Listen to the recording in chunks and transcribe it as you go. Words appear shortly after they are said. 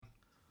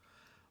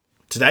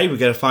Today we're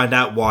going to find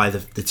out why the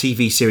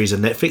TV series on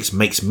Netflix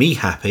makes me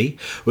happy.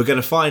 We're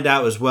going to find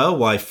out as well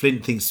why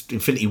Flint thinks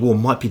Infinity War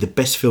might be the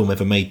best film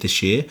ever made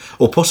this year,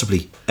 or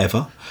possibly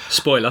ever.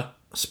 Spoiler.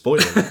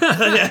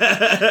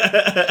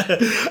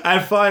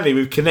 And finally,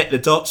 we connect the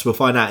dots. We'll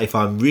find out if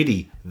I'm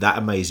really that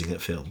amazing at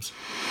films.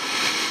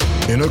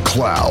 In a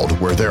cloud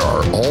where there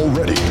are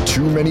already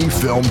too many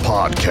film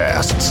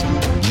podcasts,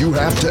 you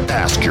have to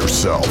ask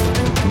yourself,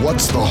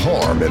 what's the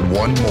harm in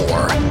one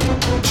more?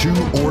 Two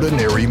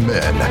ordinary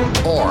men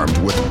armed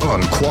with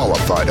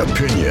unqualified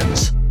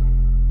opinions.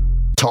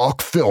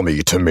 Talk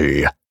filmy to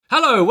me.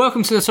 Hello,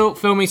 welcome to the Talk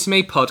Filmy to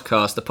Me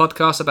podcast, the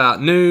podcast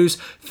about news,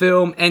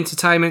 film,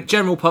 entertainment,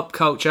 general pop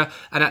culture,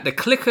 and at the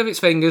click of its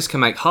fingers can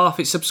make half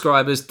its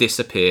subscribers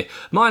disappear.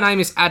 My name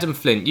is Adam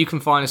Flint. You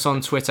can find us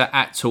on Twitter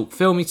at Talk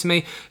Filmy to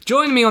Me.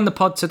 Joining me on the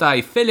pod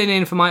today, filling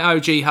in for my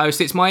OG host,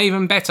 it's my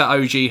even better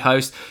OG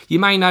host. You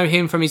may know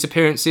him from his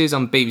appearances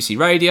on BBC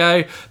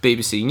Radio,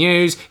 BBC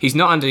News. He's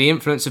not under the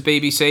influence of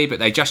BBC, but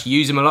they just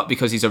use him a lot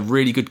because he's a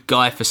really good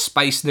guy for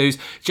space news.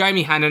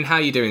 Jamie Hannon, how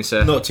you doing,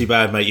 sir? Not too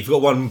bad, mate. You've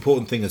got one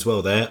important thing as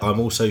well there. I'm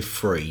also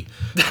free.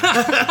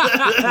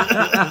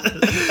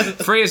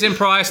 Free as in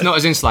price, not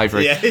as in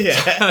slavery. Yeah.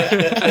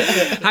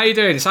 How you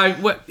doing?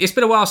 So it's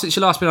been a while since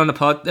you last been on the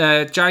pod.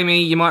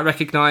 Jamie, you might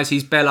recognise,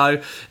 he's Bello.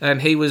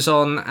 He was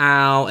on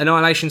our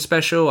Annihilation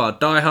special, our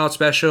Die Hard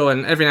special,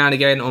 and every now and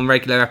again on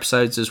regular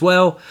episodes as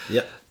well.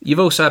 Yep. You've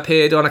also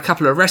appeared on a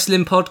couple of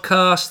wrestling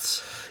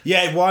podcasts.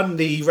 Yeah, one,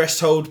 the Rest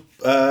Hold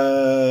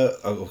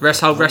Wrestling.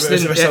 Rest Hold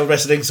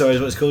Wrestling, sorry,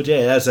 is what it's called.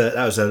 Yeah,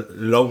 that was a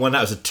long one.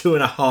 That was a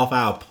 2.5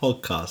 hour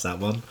podcast, that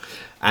one.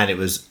 And it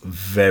was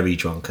very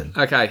drunken.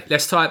 Okay,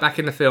 let's tie it back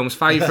into films.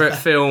 Favourite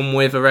film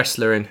with a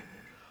wrestler in?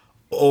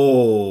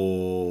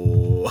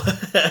 Oh.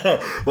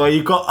 Well,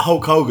 you've got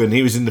Hulk Hogan.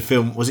 He was in the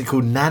film, was it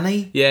called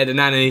Nanny? Yeah, The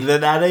Nanny. The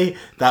Nanny.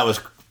 That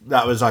was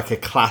like a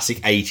classic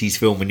 80s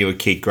film when you were a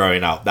kid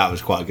growing up. That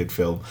was quite a good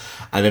film.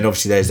 And then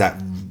obviously there's that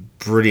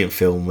brilliant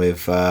film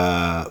with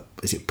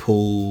is it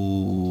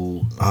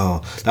Paul?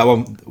 Oh, that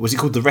one, was it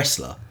called The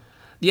Wrestler?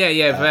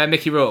 Yeah,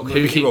 Mickey Rourke.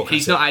 Mickey Rourke,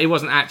 He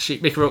wasn't actually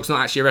Mickey Rourke's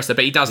not actually a wrestler,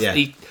 but he does. Yeah.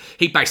 He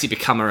basically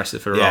become a wrestler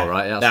for a role,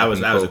 right? That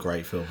was a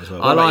great film as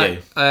well. I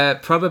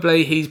like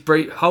probably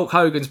Hulk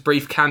Hogan's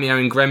brief cameo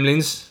in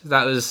Gremlins.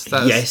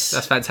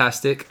 That's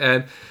fantastic.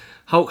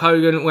 Hulk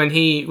Hogan, when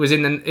he was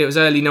it was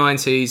early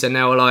 90s, and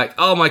they were like,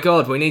 oh my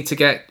god, we need to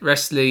get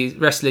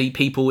wrestly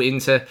people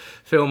into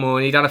film more,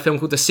 and he done a film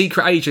called The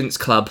Secret Agents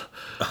Club.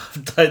 I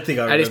don't think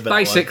I remember. And it's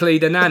basically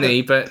The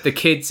Nanny, but the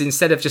kids,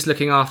 instead of just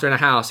looking after in a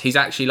house, he's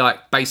actually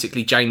like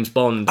basically James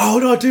Bond. Oh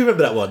no, I do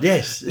remember that one.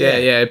 Yes.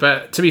 Yeah.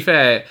 But to be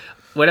fair,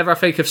 whenever I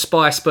think of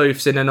spy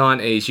spoofs in the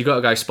 90s, you got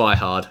to go Spy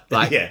Hard.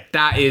 Like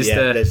that is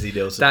Leslie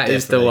Nielsen,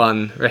 is the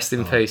one. Rest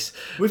in peace.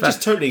 We've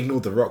just totally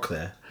ignored The Rock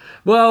there.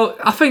 Well,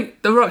 I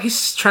think The Rock,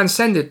 he's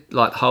transcended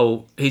like the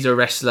whole he's a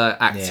wrestler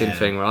acting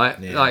thing, right?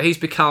 Yeah. Like he's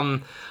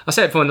become, I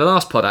said it before in the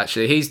last pod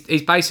actually,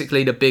 he's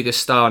basically the biggest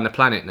star on the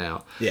planet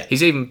now. Yeah.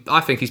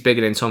 I think he's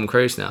bigger than Tom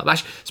Cruise now. But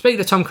actually, speaking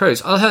of Tom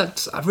Cruise, I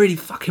heard a really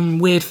fucking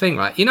weird thing,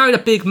 right? You know the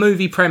big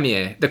movie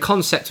premiere, the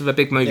concept of a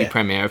big movie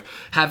premiere, of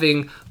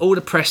having all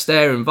the press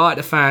there, invite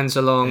the fans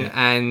along,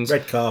 and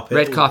red carpet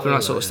and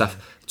that sort of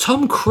stuff.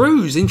 Tom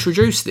Cruise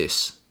introduced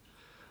this.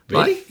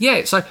 Really? Like,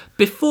 yeah, so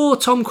before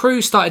Tom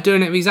Cruise started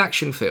doing it with his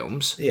action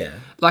films,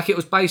 like it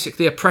was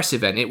basically a press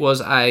event. It was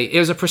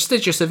a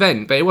prestigious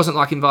event, but it wasn't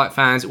like invite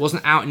fans. It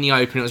wasn't out in the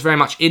open. It was very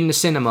much in the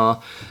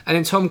cinema. And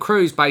then Tom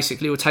Cruise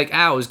basically would take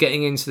hours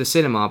getting into the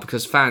cinema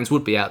because fans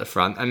would be out the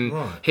front, and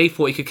he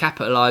thought he could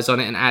capitalise on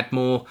it and add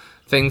more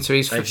thing to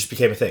his. And it just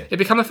became a thing. It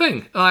became a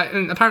thing. Like,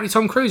 and apparently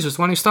Tom Cruise was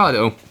the one who started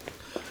it all.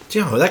 Do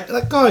you know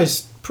that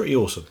guy's pretty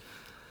awesome.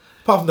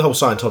 Apart from the whole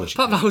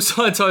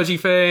Scientology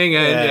thing,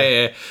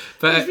 and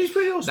but he's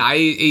pretty awesome. Nah,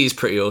 he is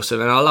pretty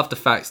awesome, and I love the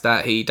fact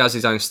that he does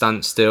his own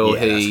stunts still.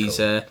 Yeah, he's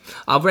cool.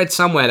 I've read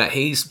somewhere that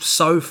he's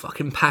so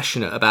fucking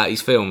passionate about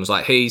his films.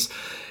 Like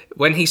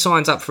when he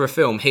signs up for a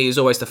film, he is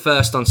always the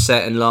first on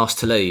set and last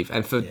to leave.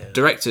 And for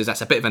directors, that's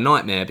a bit of a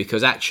nightmare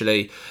because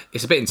actually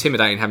it's a bit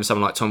intimidating having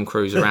someone like Tom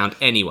Cruise around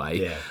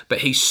anyway. But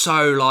he's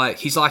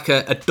like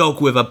a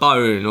dog with a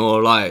bone,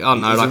 or like, I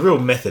don't know. He's like a real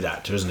method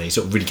actor, isn't he? He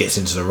sort of really gets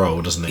into the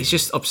role, doesn't he? He's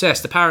just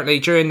obsessed. Apparently,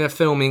 during the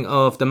filming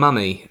of The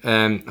Mummy,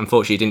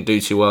 unfortunately, he didn't do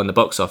too well in the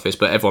box office,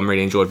 but everyone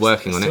really enjoyed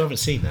working on it. I haven't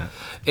seen that.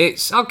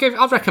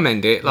 I'd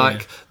recommend it.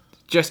 Like.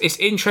 Just, it's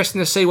interesting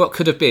to see what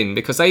could have been,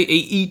 because they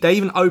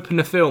even open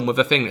the film with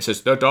a thing that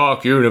says The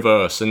Dark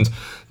Universe,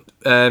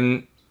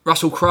 and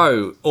Russell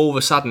Crowe all of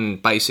a sudden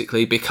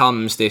basically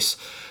becomes this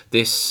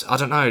I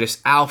don't know,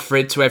 this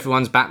Alfred to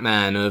everyone's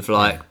Batman of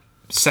like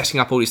setting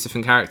up all these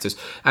different characters,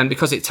 and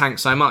because it tanked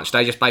so much,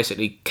 they just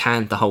basically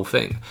canned the whole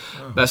thing.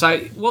 But so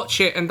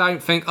watch it and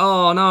don't think,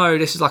 oh no,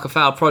 this is like a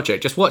failed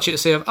project. Just watch it to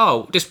see if,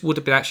 oh, this would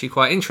have been actually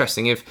quite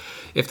interesting if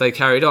they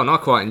carried on. I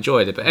quite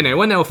enjoyed it. But anyway,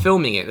 when they were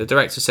filming it, the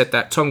director said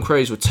that Tom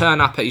Cruise would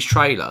turn up at his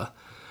trailer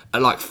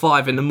at like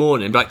 5 a.m.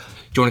 and be like, do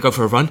you want to go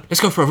for a run?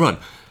 Let's go for a run.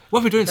 what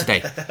are we doing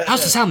today?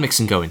 How's the sound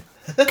mixing going?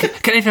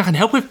 Can anything I can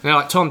help with? And they're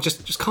like, Tom,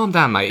 just calm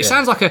down, mate. It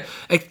sounds like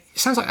it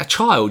sounds like a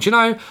child, you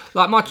know?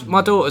 Like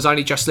my daughter's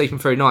only just sleeping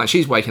through night and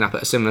she's waking up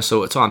at a similar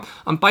sort of time.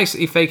 I'm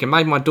basically thinking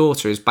maybe my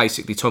daughter is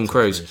basically Tom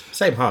Cruise.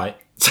 Same height.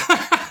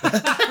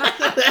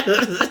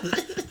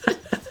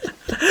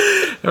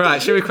 All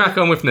right, shall we crack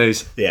on with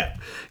news? Yeah.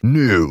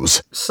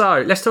 News.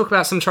 So, let's talk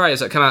about some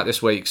trailers that come out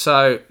this week.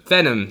 So,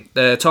 Venom,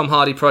 the Tom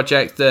Hardy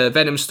project, the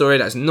Venom story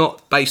that's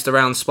not based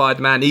around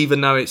Spider-Man,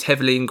 even though it's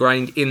heavily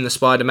ingrained in the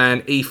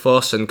Spider-Man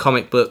ethos and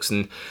comic books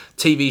and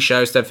TV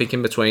shows, everything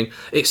in between.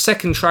 Its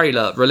second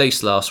trailer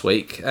released last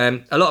week.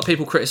 A lot of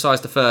people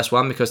criticised the first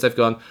one because they've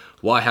gone,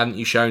 why haven't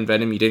you shown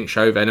Venom? You didn't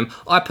show Venom.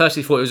 I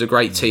personally thought it was a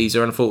great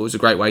teaser and I thought it was a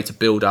great way to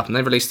build up, and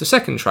they released the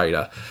second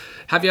trailer.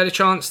 Have you had a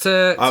chance to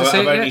see it? I've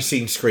only yet?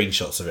 seen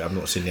screenshots of it. I've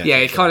not seen the. Yeah,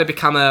 it kind of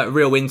become a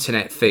real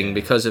internet thing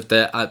because of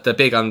the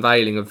big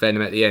unveiling of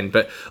Venom at the end.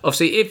 But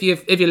obviously, if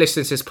you're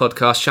listening to this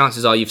podcast,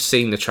 chances are you've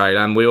seen the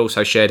trailer, and we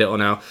also shared it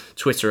on our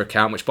Twitter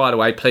account. Which, by the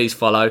way, please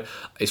follow.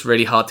 It's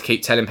really hard to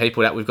keep telling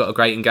people that we've got a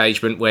great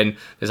engagement when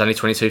there's only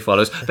 22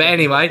 followers. But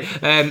anyway.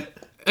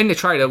 In the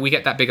trailer, we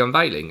get that big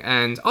unveiling,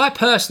 and I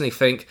personally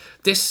think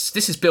this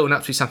is building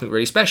up to be something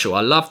really special. I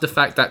love the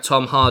fact that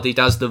Tom Hardy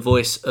does the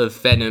voice of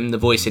Venom, the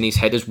voice in his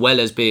head, as well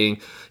as being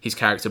his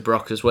character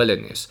Brock as well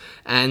in this.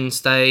 And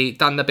they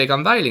done the big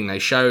unveiling. They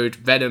showed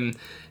Venom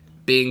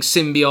being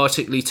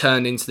symbiotically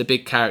turned into the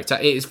big character.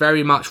 It is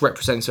very much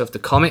representative of the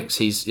comics.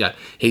 He's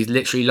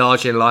literally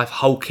larger in life,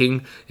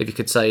 hulking, if you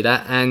could say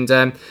that. And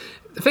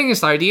the thing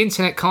is, though, the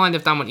internet kind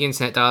of done what the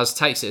internet does,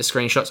 takes it as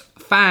screenshots.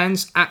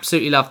 Fans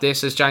absolutely love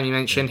this, as Jamie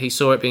mentioned. He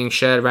saw it being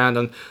shared around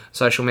on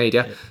social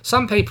media. Yeah.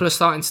 Some people are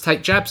starting to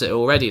take jabs at it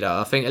already, though.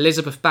 I think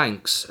Elizabeth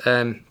Banks,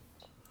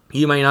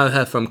 you may know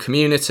her from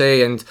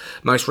Community, and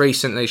most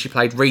recently she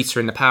played Rita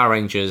in the Power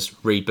Rangers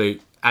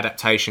reboot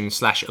adaptation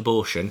 /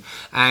 abortion.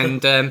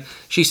 And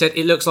she said,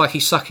 it looks like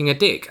he's sucking a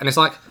dick. And it's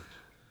like,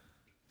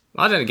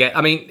 I don't get.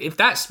 I mean, if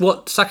that's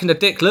what sucking a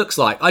dick looks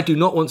like, I do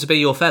not want to be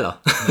your fella.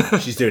 No,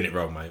 she's doing it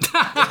wrong, mate.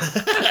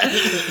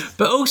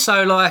 But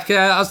also, like,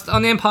 I was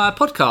on the Empire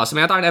podcast. I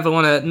mean, I don't ever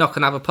want to knock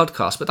another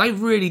podcast, but they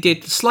really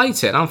did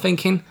slate it. And I'm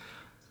thinking,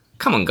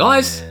 come on,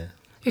 guys. Yeah.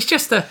 It's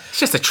just a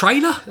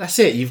trailer. That's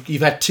it.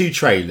 You've had two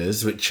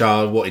trailers, which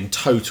are in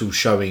total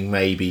showing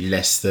maybe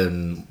less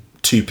than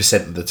 2%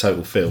 of the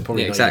total film.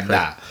 Probably not even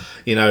that.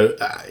 You know,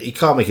 you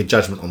can't make a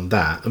judgment on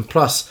that. And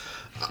plus,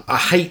 I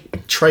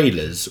hate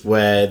trailers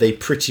where they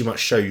pretty much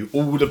show you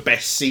all the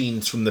best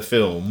scenes from the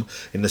film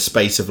in the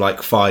space of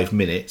like 5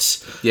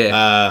 minutes.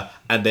 Yeah.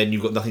 And then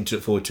you've got nothing to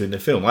look forward to in the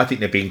film. I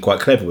think they're being quite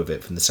clever with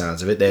it from the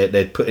sounds of it.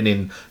 They're putting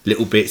in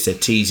little bits, they're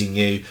teasing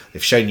you.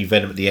 They've shown you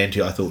Venom at the end,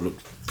 who I thought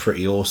looked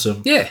pretty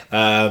awesome. Yeah.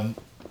 And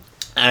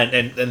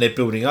they're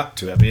building up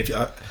to it.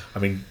 I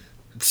mean,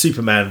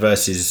 Superman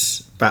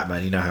versus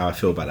Batman, you know how I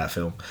feel about that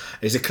film.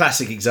 It's a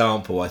classic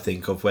example, I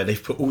think, of where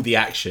they've put all the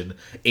action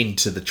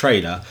into the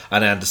trailer,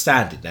 and I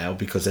understand it now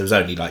because there was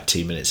only like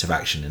 2 minutes of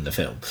action in the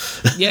film.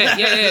 Yeah,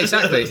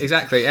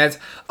 exactly. And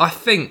I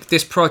think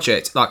this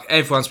project, like,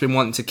 everyone's been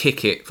wanting to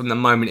kick it from the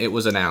moment it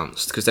was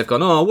announced, because they've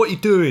gone, oh, what are you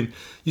doing?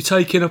 You're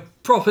taking a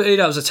property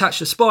that was attached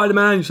to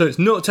Spider-Man, so it's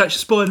not attached to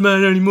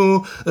Spider-Man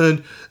anymore,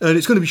 and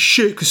it's going to be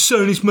shit because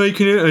Sony's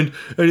making it, and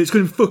it's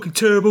going to be fucking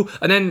terrible.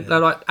 And then they're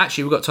like,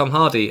 actually, we've got Tom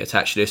Hardy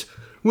attached to this.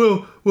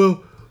 Well,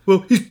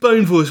 his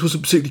Bane voice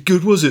wasn't particularly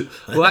good, was it?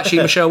 Well,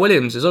 actually, Michelle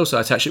Williams is also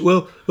attached to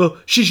it. Well,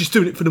 she's just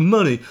doing it for the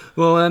money.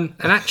 Well, and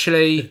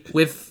actually,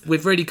 we've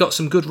really got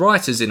some good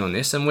writers in on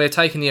this, and we're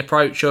taking the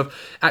approach of,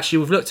 actually,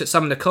 we've looked at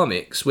some of the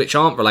comics which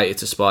aren't related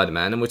to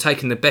Spider-Man, and we're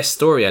taking the best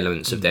story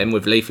elements of them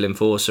with Lethal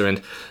Enforcer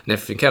and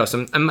everything else,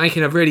 and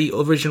making a really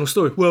original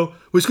story. Well,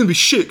 it's going to be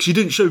shit because you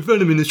didn't show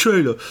Venom in the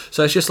trailer.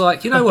 So it's just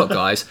like, you know what,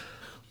 guys?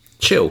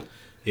 Chill.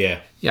 Yeah.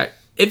 Yeah.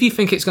 If you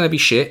think it's going to be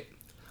shit,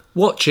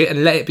 watch it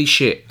and let it be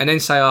shit, and then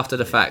say after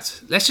the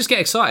fact, let's just get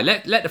excited.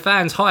 Let the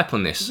fans hype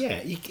on this.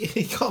 Yeah, you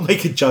can't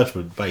make a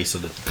judgment based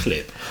on a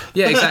clip.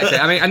 Yeah, exactly.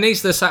 I mean, and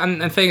these are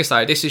and things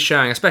though, this is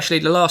showing, especially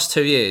the last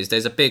 2 years,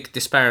 there's a big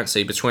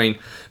disparity between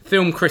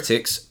film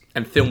critics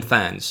and film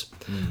fans.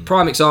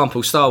 Prime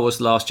example, Star Wars: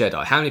 The Last Jedi.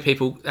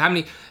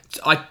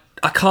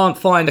 I can't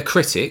find a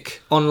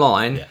critic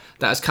online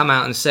that has come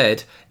out and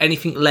said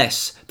anything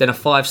less than a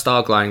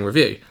 5-star glowing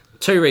review.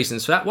 2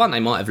 reasons for that. One, they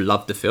might have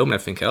loved the film,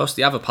 everything else.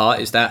 The other part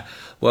is that,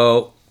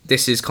 well,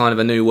 this is kind of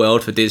a new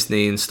world for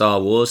Disney and Star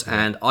Wars,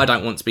 and I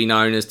don't want to be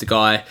known as the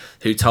guy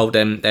who told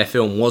them their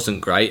film wasn't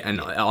great, and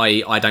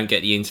I don't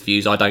get the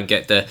interviews, I don't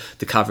get the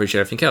coverage and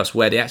everything else.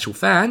 Where the actual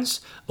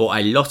fans, or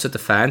a lot of the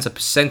fans, a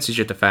percentage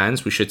of the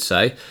fans, we should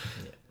say,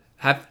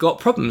 have got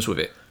problems with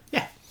it.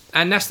 Yeah.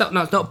 And that's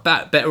not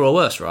better or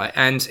worse, right?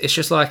 And it's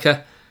just like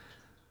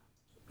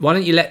why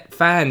don't you let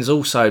fans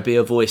also be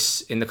a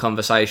voice in the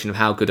conversation of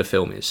how good a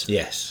film is?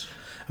 Yes.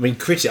 I mean,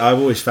 I've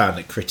always found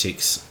that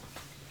critics,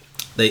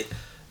 they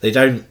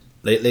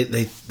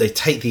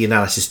take the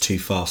analysis too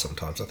far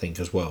sometimes, I think,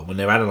 as well. When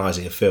they're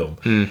analysing a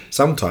film,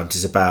 sometimes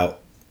it's about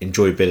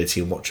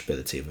enjoyability and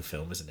watchability of a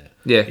film, isn't it?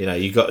 Yeah. You know,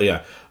 you got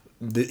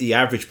the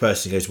average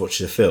person who goes to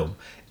watch a film,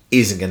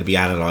 isn't going to be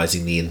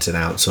analysing the ins and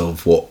outs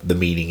of what the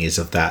meaning is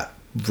of that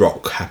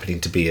rock happening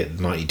to be at a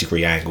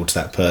 90-degree angle to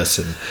that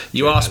person.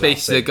 You are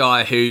speaking to the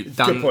guy who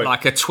done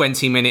like a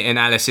 20-minute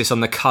analysis on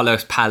the colour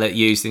palette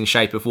used in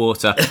Shape of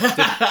Water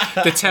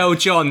to tell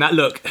John that,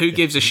 look, who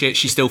gives a shit,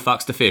 she still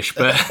fucks the fish.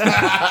 But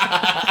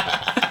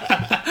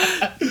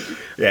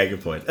yeah,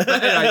 good point.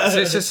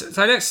 Anyway,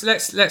 so let's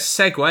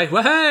segue.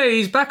 Well, hey,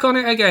 he's back on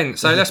it again.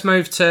 So let's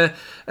move to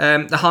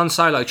the Han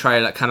Solo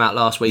trailer that came out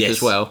last week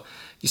as well.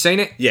 You seen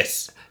it?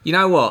 Yes. You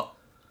know what?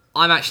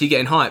 I'm actually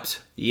getting hyped.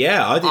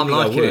 Yeah, I didn't think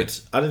I would.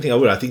 I don't think I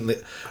would. I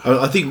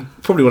think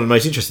probably one of the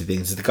most interesting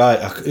things is the guy.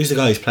 Who's the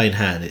guy who's playing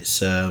Han?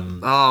 It's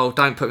Oh,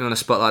 don't put me on a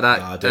spot like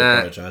that. I do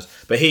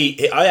apologise, but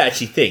I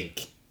actually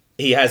think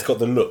he has got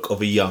the look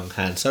of a young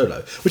Han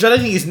Solo, which I don't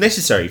think is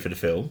necessary for the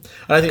film.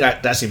 I don't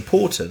think that's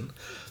important,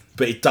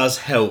 but it does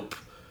help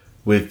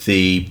with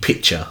the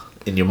picture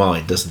in your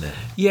mind, doesn't it?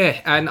 Yeah,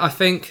 and I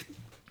think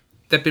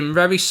they've been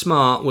very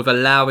smart with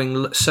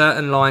allowing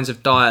certain lines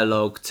of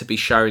dialogue to be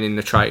shown in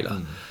the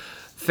trailer.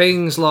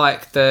 Things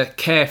like the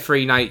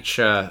carefree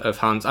nature of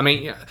Han's. I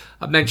mean,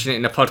 I mentioned it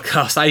in a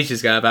podcast ages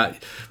ago about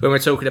when we're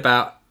talking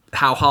about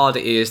how hard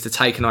it is to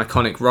take an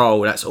iconic role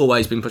that's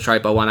always been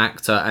portrayed by one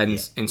actor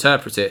and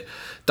interpret it.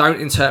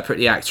 Don't interpret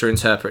the actor,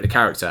 interpret the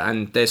character.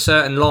 And there's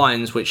certain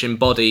lines which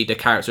embody the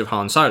character of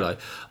Han Solo,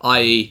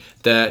 i.e.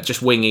 the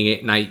just winging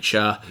it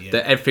nature,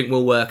 that everything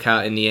will work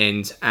out in the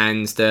end,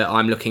 and the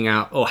I'm looking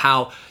out, or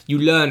how you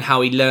learn how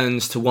he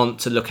learns to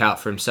want to look out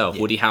for himself.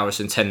 Woody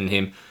Harrelson telling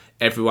him,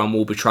 everyone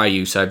will betray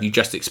you, so if you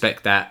just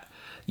expect that,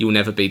 you'll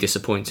never be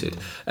disappointed.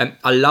 And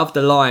I love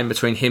the line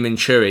between him and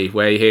Chewie,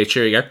 where you hear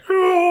Chewie go,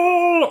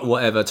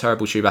 whatever,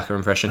 terrible Chewbacca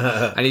impression,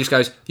 and he just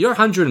goes, you're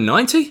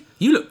 190?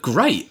 You look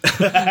great.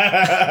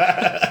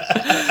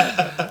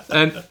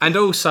 And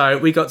also,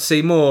 we got to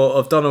see more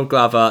of Donald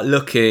Glover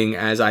looking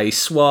as a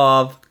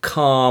suave,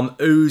 calm,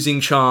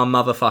 oozing charm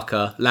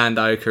motherfucker,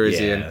 Lando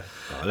Calrissian. Yeah.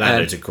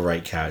 Lando's a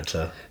great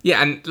character.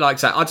 Yeah, and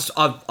like I said,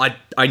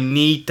 I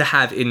need to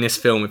have in this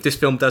film, if this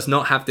film does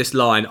not have this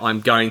line, I'm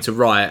going to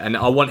riot, and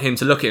I want him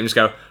to look at him and just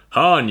go,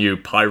 Han, you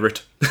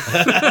pirate.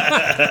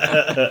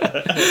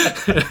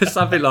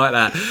 Something like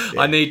that.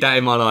 Yeah. I need that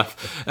in my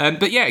life.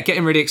 But yeah,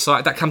 getting really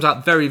excited. That comes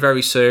out very,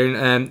 very soon.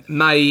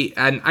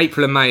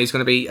 April and May is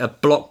going to be a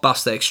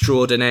blockbuster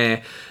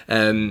extraordinaire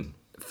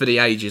for the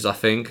ages, I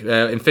think.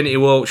 Infinity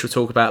War, which we'll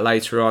talk about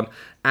later on,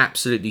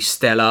 absolutely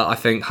stellar. I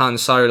think Han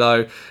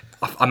Solo,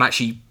 I'm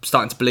actually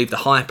starting to believe the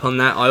hype on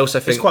that. I also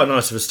think it's quite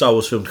nice for a Star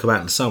Wars film to come out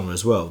in the summer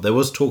as well. There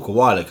was talk a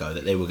while ago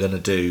that they were going to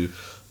do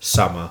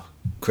summer,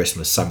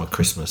 Christmas,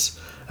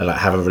 and like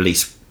have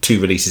two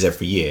releases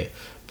every year.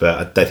 But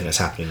I don't think that's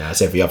happening now.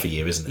 It's every other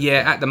year, isn't it?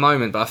 Yeah, at the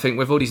moment. But I think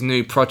with all these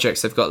new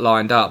projects they've got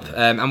lined up,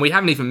 and we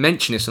haven't even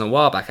mentioned this on a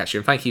while back, actually,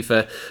 and thank you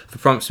for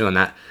prompting me on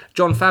that.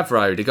 Jon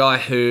Favreau, the guy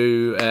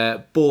who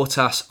bought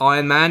us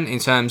Iron Man, in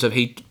terms of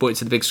he brought it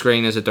to the big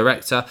screen as a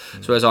director,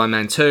 as well as Iron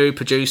Man 2,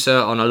 producer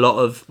on a lot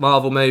of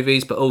Marvel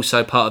movies, but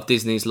also part of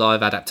Disney's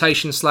live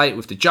adaptation slate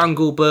with The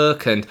Jungle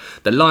Book and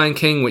The Lion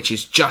King, which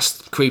is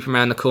just creeping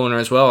around the corner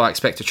as well. I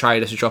expect a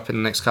trailer to drop in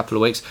the next couple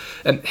of weeks.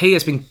 He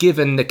has been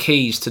given the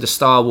keys to the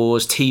Star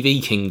Wars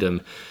TV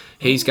kingdom.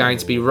 He's going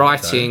to be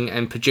writing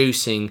and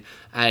producing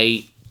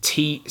a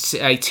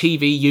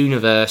TV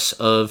universe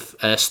of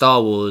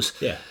Star Wars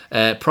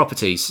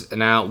properties.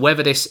 Now,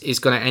 whether this is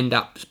going to end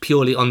up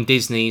purely on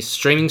Disney's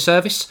streaming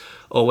service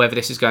or whether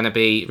this is going to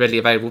be readily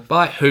available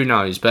by, who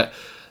knows? But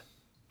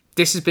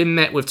this has been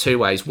met with two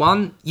ways.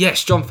 One,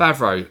 yes, Jon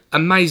Favreau,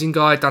 amazing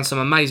guy, done some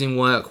amazing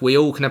work. We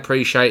all can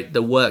appreciate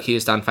the work he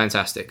has done,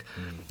 fantastic.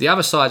 The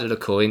other side of the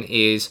coin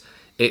is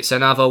it's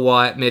another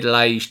white,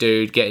 middle-aged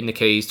dude getting the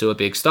keys to a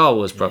big Star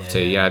Wars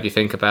property. Yeah, if you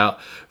think about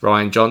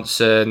Rian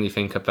Johnson, you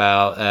think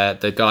about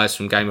the guys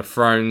from Game of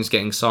Thrones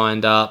getting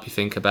signed up, you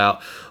think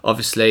about,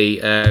 obviously,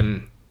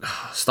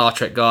 Star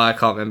Trek guy, I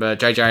can't remember,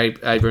 J.J.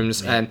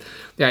 Abrams. And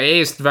it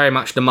is very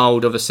much the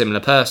mould of a similar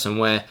person,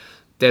 where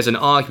there's an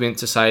argument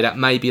to say that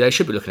maybe they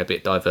should be looking a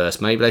bit diverse.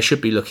 Maybe they should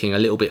be looking a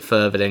little bit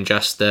further than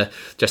just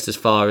as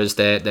far as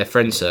their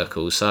friend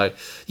circles. So,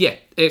 yeah,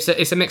 it's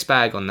a mixed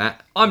bag on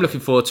that. I'm looking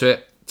forward to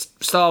it.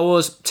 Star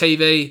Wars,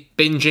 TV,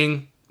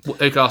 binging, who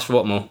could ask for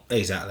what more?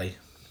 Exactly.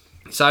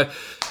 So,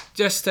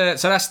 so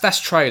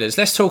that's trailers.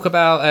 Let's talk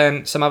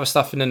about some other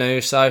stuff in the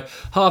news. So,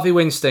 Harvey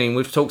Weinstein,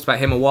 we've talked about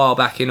him a while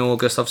back in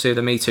August, obviously,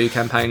 the Me Too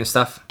campaign and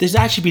stuff. There's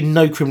actually been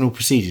no criminal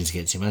proceedings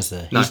against him, has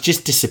there? No. He's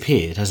just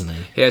disappeared, hasn't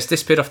he? He has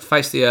disappeared off the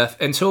face of the earth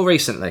until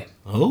recently.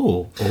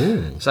 Oh.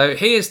 So,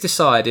 he has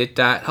decided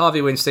that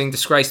Harvey Weinstein,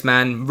 disgraced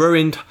man,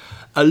 ruined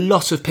a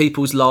lot of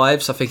people's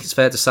lives, I think it's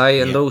fair to say,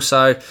 and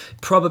also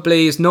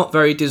probably is not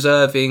very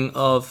deserving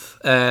of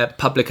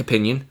public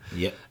opinion.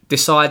 Yep.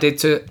 Decided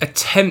to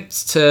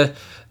attempt to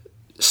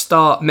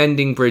start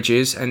mending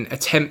bridges and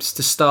attempts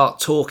to start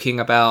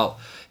talking about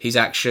his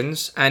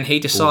actions, and he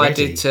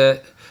decided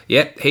to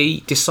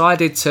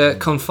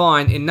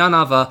confine in none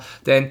other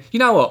than, you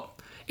know what?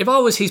 If I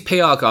was his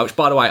PR guy, which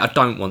by the way I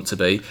don't want to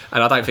be,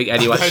 and I don't think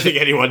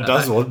anyone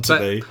does want to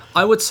be,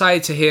 I would say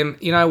to him,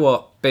 you know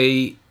what,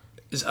 B,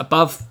 as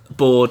above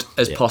board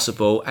as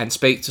possible and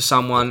speak to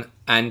someone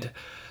and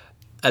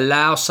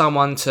allow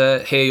someone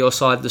to hear your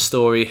side of the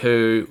story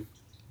who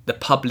the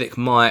public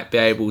might be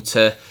able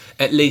to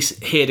at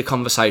least hear the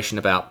conversation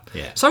about.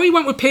 Yeah. So he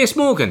went with Piers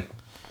Morgan.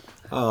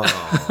 Oh.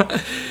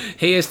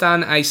 He has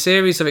done a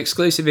series of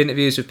exclusive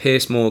interviews with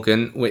Piers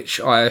Morgan,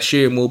 which I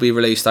assume will be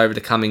released over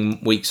the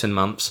coming weeks and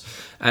months.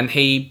 And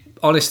he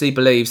honestly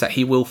believes that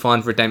he will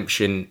find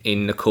redemption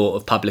in the court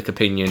of public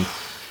opinion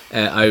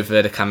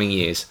over the coming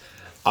years.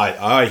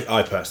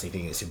 I personally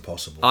think it's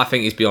impossible. I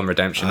think he's beyond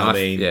redemption. I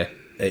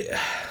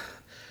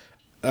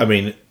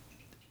mean,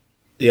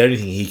 the only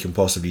thing he can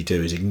possibly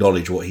do is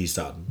acknowledge what he's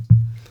done,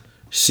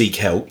 seek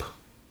help,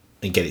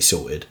 and get it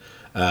sorted,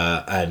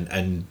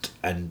 and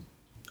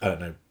I don't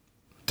know,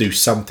 do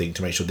something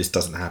to make sure this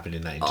doesn't happen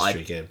in that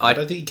industry again. I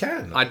don't think he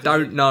can. I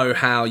don't know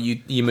how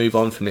you move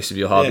on from this if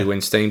you're Harvey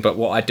Weinstein, but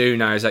what I do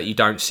know is that you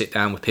don't sit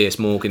down with Piers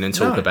Morgan and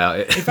talk about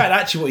it. In fact,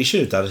 actually, what he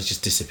should have done is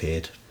just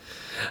disappeared.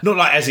 Not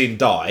like as in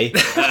die,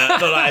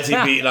 not like as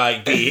in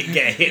get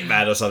a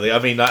hitman or something. I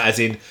mean, like as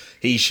in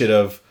he should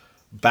have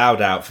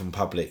bowed out from the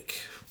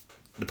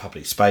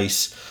public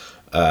space,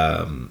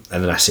 and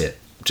then that's it.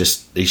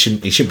 Just he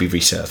shouldn't be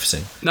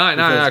resurfacing. No,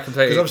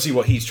 completely. Because obviously,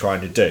 what he's trying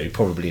to do,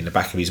 probably in the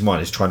back of his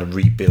mind, is trying to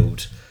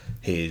rebuild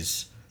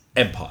his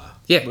empire.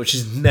 Yeah, which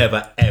is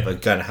never ever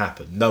going to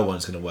happen. No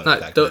one's going to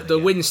work. The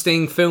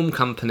Weinstein Film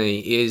Company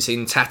is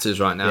in tatters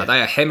right now. Yeah.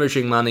 They are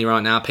hemorrhaging money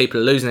right now.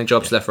 People are losing their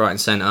jobs left, right,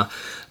 and centre.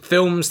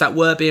 Films that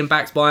were being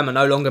backed by them are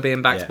no longer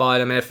being backed by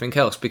them and everything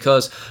else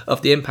because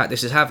of the impact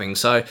this is having.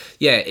 So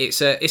yeah,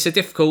 it's a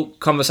difficult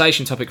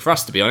conversation topic for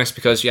us, to be honest,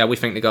 because we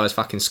think the guy's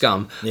fucking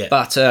scum. Yeah.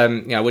 But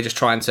we're just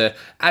trying to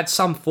add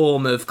some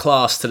form of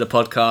class to the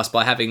podcast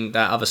by having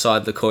that other side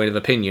of the coin of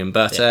opinion.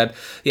 But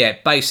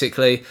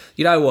basically,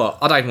 you know what?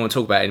 I don't even want to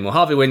talk about it anymore.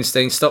 Harvey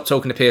Weinstein, stop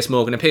talking to Piers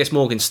Morgan, and Piers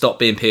Morgan, stop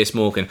being Piers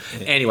Morgan.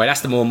 Yeah. Anyway,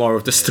 that's the moral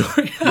of the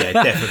story. Yeah,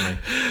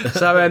 definitely.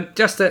 So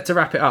just to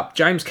wrap it up,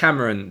 James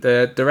Cameron,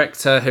 the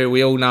director who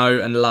we all know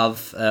and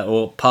love,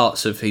 or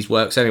parts of his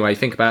works anyway. You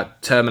think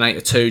about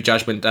Terminator 2,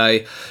 Judgment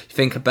Day, you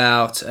think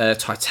about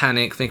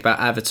Titanic, think about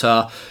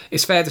Avatar.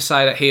 It's fair to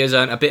say that he has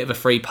earned a bit of a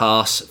free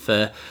pass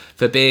for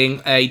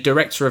being a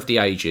director of the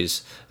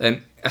ages.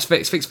 I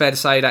think it's fair to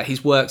say that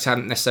his works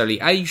haven't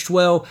necessarily aged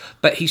well,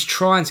 but he's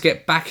trying to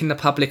get back in the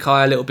public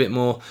eye a little bit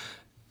more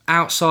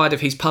outside of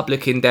his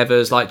public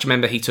endeavours. Like, do you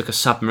remember he took a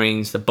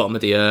submarine to the bottom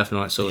of the earth and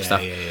all that sort of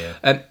stuff?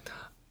 Yeah.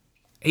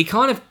 He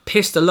kind of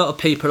pissed a lot of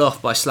people off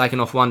by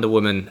slagging off Wonder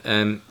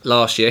Woman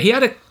last year. He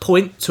had a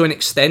point to an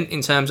extent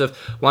in terms of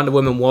Wonder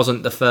Woman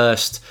wasn't the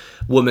first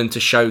woman to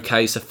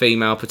showcase a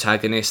female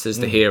protagonist as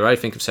the hero.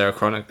 Think of Sarah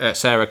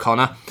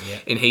Connor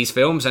in his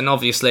films, and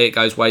obviously it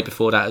goes way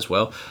before that as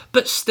well.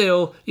 But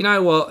still, you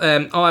know what?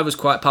 I was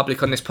quite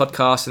public on this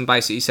podcast and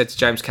basically said to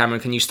James Cameron,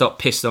 can you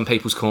stop pissing on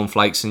people's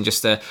cornflakes and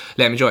just let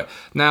them enjoy it?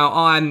 Now,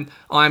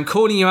 I'm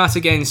calling you out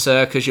again,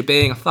 sir, because you're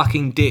being a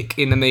fucking dick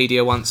in the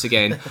media once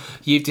again.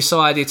 You've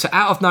decided to,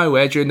 out of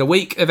nowhere, during the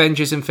week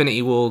Avengers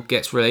Infinity War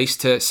gets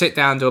released, to sit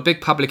down, do a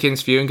big public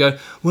interview and go,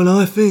 well,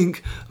 I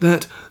think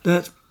that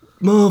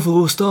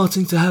Marvel are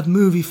starting to have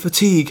movie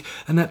fatigue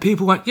and that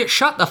people won't... Yeah,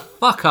 shut the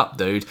fuck up,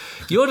 dude.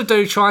 You're the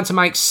dude trying to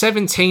make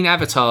 17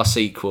 Avatar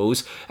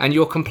sequels and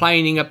you're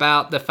complaining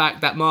about the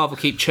fact that Marvel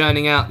keep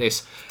churning out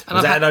this. And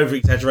is that an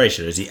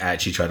over-exaggeration, or is he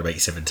actually trying to make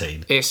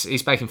 17?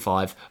 He's making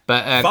 5.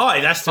 But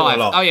 5? That's still 5. A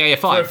lot. Oh, yeah,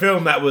 5. For a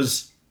film that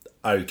was...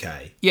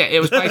 okay. Yeah, it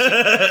was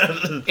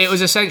basically... it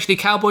was essentially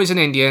Cowboys and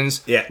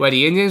Indians, where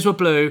the Indians were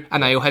blue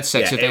and they all had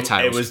sex with their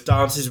tails. It was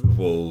Dances with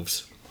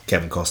Wolves...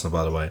 Kevin Costner,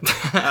 by the way,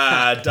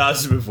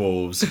 Dances with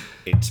Wolves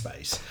in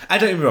space. And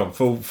don't get me wrong,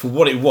 for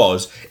what it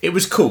was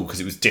cool because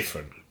it was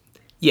different.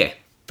 Yeah.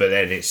 But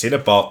then it's in a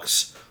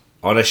box,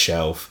 on a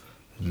shelf,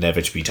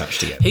 never to be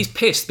touched again. He's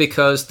pissed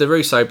because the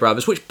Russo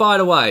brothers, which, by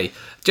the way,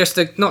 just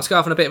not to go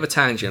off on a bit of a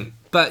tangent,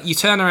 but you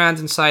turn around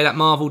and say that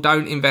Marvel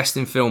don't invest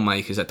in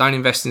filmmakers, that don't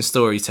invest in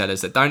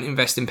storytellers, that don't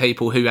invest in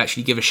people who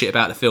actually give a shit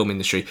about the film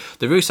industry.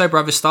 The Russo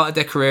brothers started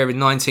their career in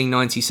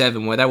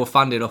 1997 where they were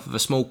funded off of a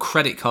small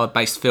credit card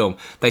based film.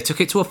 They took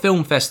it to a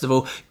film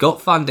festival,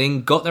 got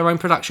funding, got their own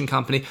production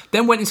company,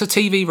 then went into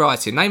TV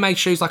writing. They made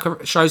shows like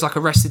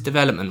Arrested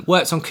Development,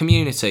 worked on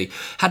Community,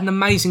 had an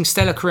amazing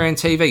stellar career in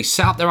TV,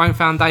 set up their own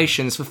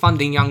foundations for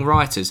funding young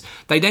writers.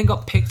 They then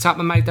got picked up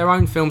and made their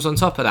own films on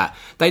top of that.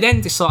 They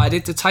then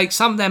decided to take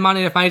some of their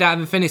money they've made out of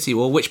Infinity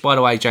War, which, by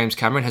the way, James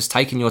Cameron has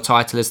taken your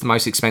title as the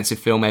most expensive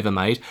film ever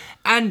made,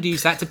 and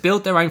use that to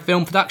build their own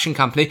film production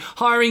company,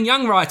 hiring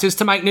young writers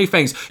to make new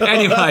things.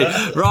 Anyway,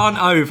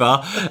 rant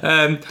over.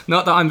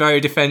 Not that I'm very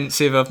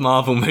defensive of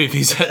Marvel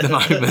movies at the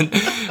moment,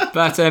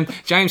 but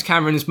James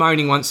Cameron's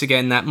moaning once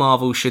again that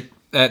Marvel should...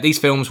 these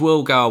films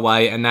will go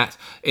away, and that,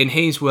 in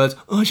his words,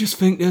 I just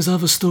think there's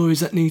other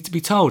stories that need to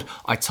be told.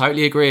 I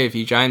totally agree with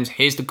you, James.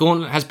 Here's the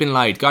gauntlet has been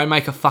laid. Go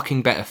make a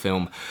fucking better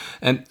film.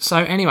 So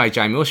anyway,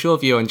 Jamie, what's your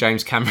view on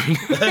James Cameron?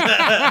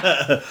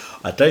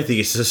 I don't think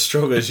it's as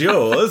strong as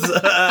yours.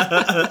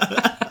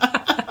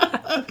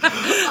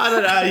 I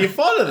don't know how you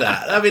follow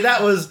that. I mean,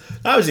 that was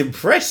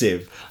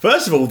impressive.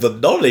 First of all, the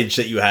knowledge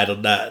that you had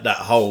on that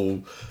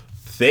whole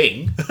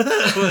thing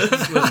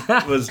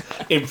was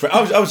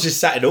impressive. I was just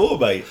sat in awe,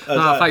 mate.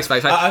 Thanks,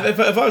 mate. If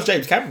I was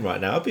James Cameron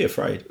right now, I'd be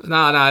afraid. No.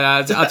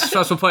 I just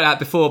want to point out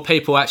before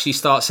people actually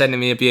start sending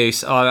me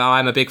abuse,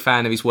 I'm a big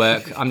fan of his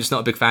work. I'm just not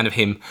a big fan of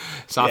him.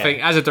 So I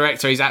think as a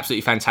director, he's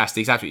absolutely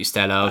fantastic. He's absolutely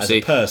stellar. Obviously.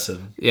 As a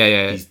person,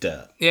 he's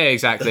dirt. Yeah,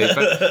 exactly.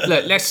 But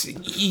look,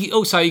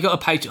 you got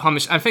to pay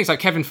homage, and things like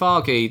Kevin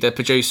Feige, the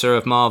producer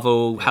of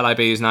Marvel, hallowed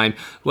be his name,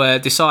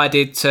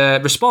 decided to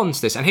respond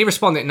to this, and he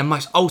responded in the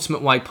most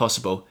ultimate way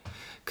possible.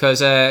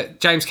 Because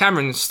James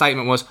Cameron's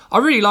statement was, I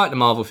really like the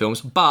Marvel films,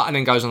 but, and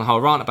then goes on a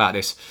whole rant about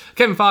this.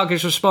 Kevin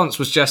Feige's response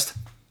was just,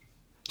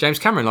 James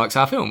Cameron likes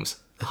our films.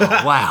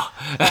 Oh, wow.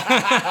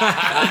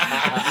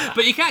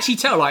 But you can actually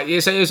tell, like,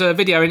 there's a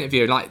video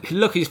interview, like,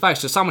 look at his face,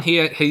 so someone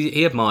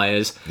he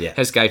admires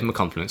has gave him a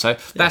compliment. So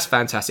that's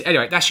fantastic.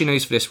 Anyway, that's your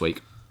news for this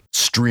week.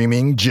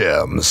 Streaming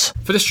Gems.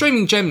 For the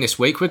streaming gem this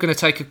week, we're going to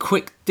take a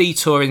quick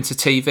detour into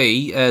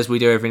TV, as we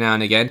do every now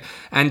and again.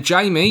 And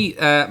Jamie,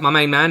 my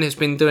main man, has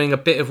been doing a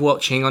bit of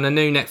watching on a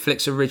new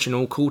Netflix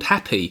original called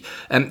Happy.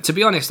 To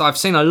be honest, I've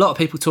seen a lot of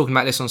people talking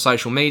about this on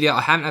social media.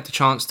 I haven't had the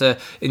chance to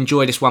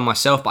enjoy this one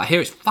myself, but I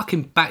hear it's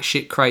fucking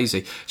batshit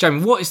crazy.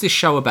 Jamie, what is this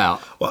show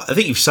about? Well, I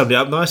think you've summed it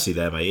up nicely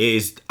there, mate. It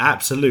is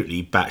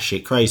absolutely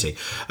batshit crazy.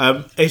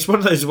 It's one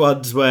of those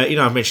ones where,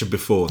 I mentioned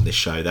before on this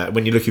show that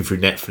when you're looking through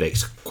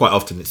Netflix, quite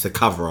often it's the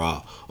cover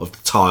art of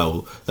the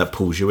tile that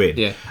pulls you in.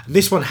 Yeah. And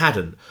this one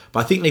hadn't,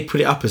 but I think they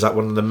put it up as like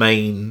one of the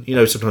main.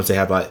 Sometimes they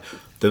have like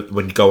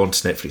when you go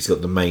onto Netflix, it's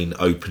got the main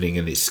opening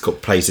and it's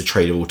got plays the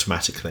trailer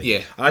automatically.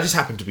 Yeah. And I just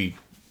happened to be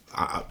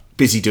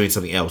busy doing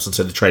something else, and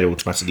so the trailer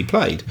automatically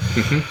played,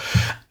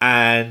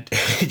 and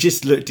it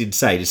just looked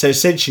insane. So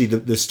essentially,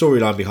 the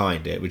storyline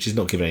behind it, which is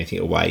not giving anything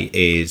away,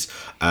 is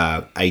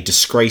a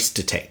disgraced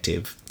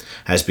detective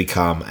has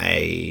become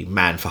a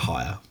man for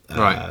hire.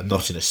 Right.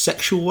 Not in a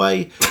sexual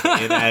way, in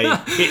a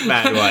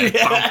hitman way.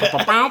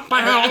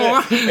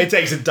 It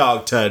takes a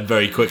dark turn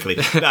very quickly.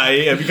 No,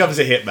 he becomes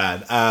a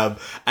hitman,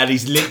 and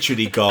he's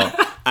literally got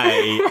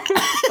a.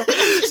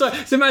 So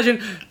imagine,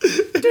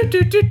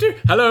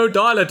 hello,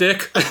 dialer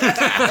dick.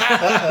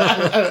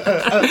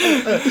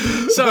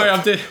 Sorry,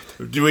 I'm doing.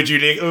 Would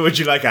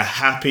you like a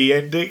happy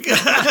ending?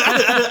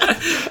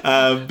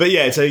 But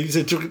yeah, so he's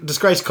a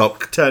disgraced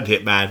cop turned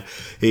hitman.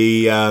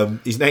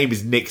 His name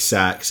is Nick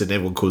Sachs, and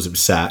everyone calls him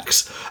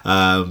Sachs.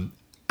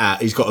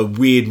 He's got a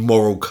weird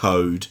moral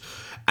code,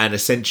 and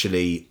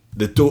essentially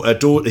his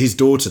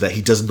daughter that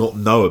he does not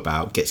know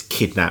about gets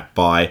kidnapped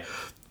by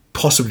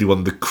possibly one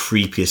of the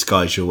creepiest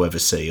guys you'll ever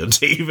see on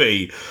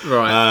TV.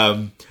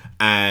 Right.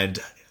 And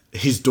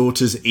his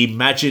daughter's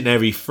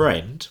imaginary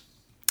friend.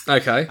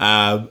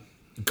 Okay.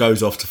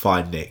 Goes off to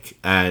find Nick,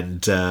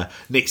 and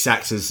Nick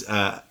Sachs has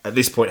at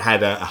this point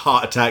had a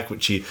heart attack,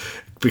 which he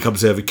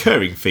becomes a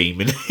recurring theme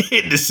in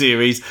the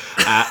series,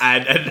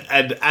 and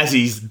as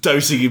he's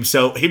dosing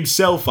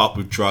himself up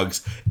with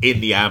drugs in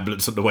the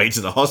ambulance on the way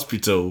to the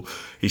hospital,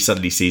 he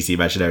suddenly sees the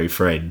imaginary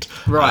friend.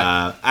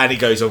 Right. And it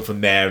goes on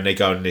from there, and they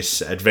go on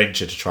this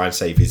adventure to try and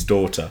save his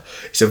daughter.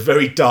 It's a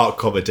very dark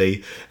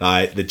comedy.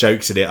 The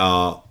jokes in it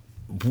are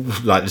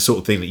like the sort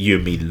of thing that you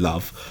and me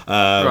love.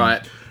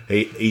 Right.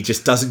 He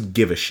just doesn't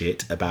give a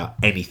shit about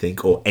anything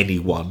or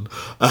anyone.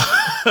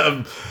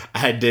 And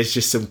there's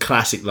just some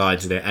classic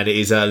lines in it. And it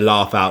is a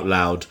laugh out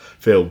loud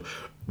film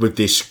with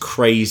this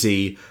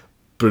crazy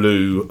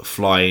blue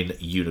flying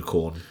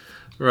unicorn.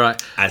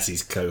 Right. As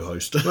his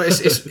co-host. Well,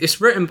 it's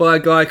written by a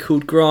guy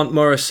called Grant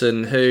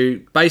Morrison,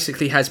 who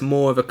basically has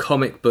more of a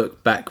comic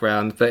book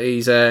background, but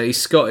he's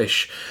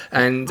Scottish.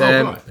 And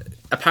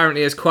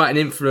apparently has quite an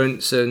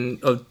influence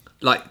of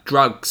like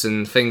drugs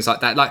and things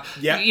like that. Like,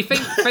 you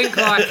think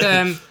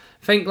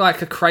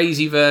like a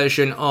crazy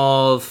version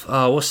of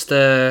what's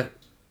the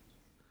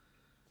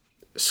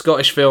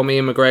Scottish film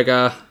Ian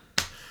McGregor?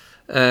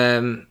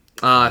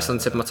 It's on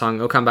the tip of my tongue.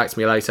 It'll come back to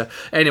me later.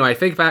 Anyway,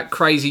 think about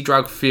crazy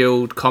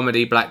drug-fueled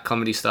comedy, black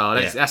comedy style.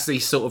 That's the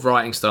sort of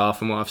writing style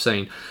from what I've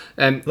seen.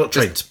 Not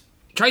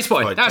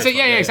Trainspotting. That's it.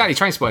 Yeah, exactly.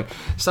 Trainspotting.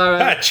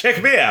 So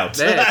check me out.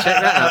 Yeah, check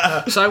that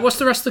out. So, what's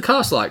the rest of the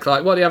cast like?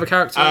 Like, what are the other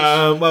characters?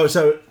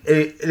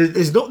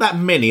 There's not that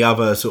many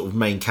other sort of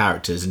main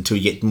characters until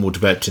you get more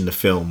developed in the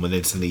film, and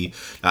then suddenly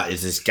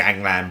there's this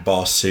gangland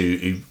boss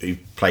who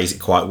plays it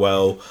quite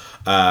well.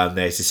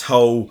 There's this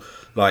whole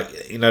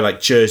like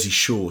Jersey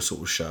Shore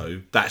sort of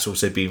show that's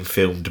also being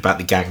filmed about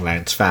the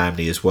gangland's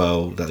family as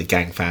well, like the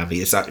gang family.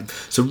 It's like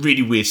some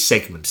really weird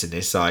segments in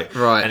this, right?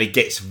 And it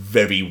gets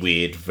very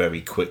weird very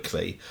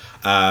quickly.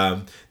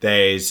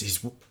 There's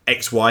his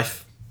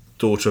ex-wife,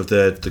 daughter of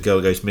the girl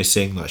who goes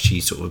missing, like she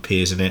sort of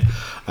appears in it,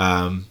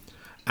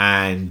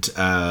 and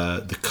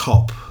the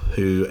cop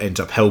who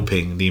ends up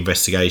helping the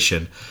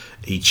investigation,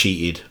 he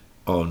cheated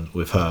on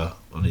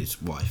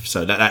his wife,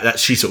 so that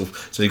she sort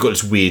of, so they've got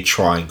this weird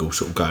triangle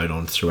sort of going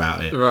on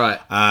throughout it, right?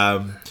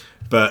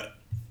 But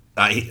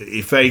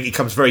it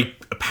becomes very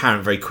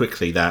apparent very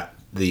quickly that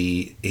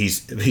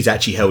he's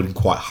actually held in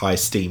quite high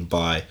esteem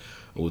by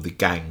or the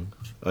gang.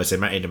 I say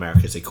in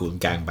America they call them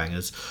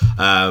gangbangers.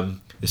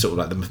 It's sort of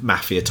like the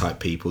mafia type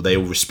people. They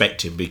all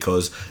respect him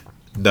because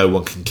no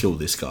one can kill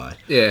this guy.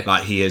 Yeah.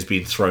 Like, he has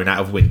been thrown out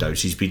of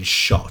windows, he's been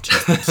shot,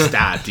 he's been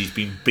stabbed, he's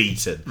been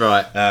beaten.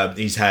 Right.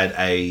 He's had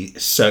a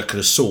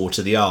circular saw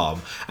to the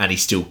arm, and he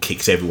still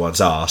kicks everyone's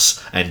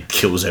ass and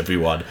kills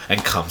everyone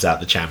and comes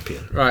out the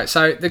champion. Right,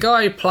 so the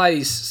guy who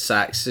plays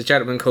Sax, a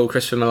gentleman called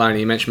Christopher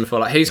Maloney, you mentioned before,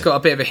 like, he's got a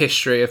bit of a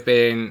history of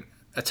being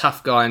a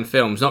tough guy in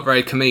films, not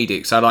very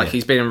comedic. So, like,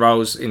 he's been in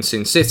roles in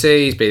Sin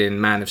City, he's been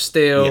in Man of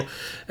Steel,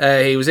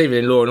 he was even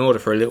in Law and Order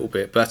for a little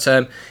bit, but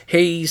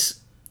he's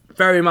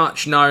very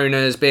much known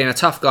as being a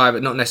tough guy,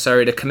 but not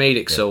necessarily the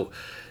comedic sort.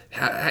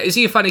 Is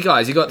he a funny guy?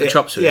 Has he got the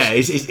chops for this?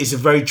 Yeah, it's a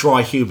very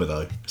dry humour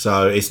though.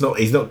 So it's not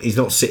he's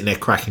not sitting there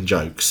cracking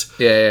jokes.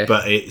 Yeah.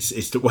 But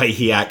it's the way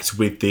he acts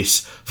with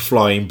this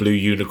flying blue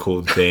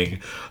unicorn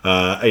thing.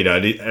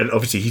 And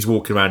obviously he's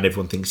walking around and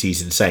everyone thinks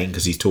he's insane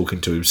because he's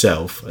talking to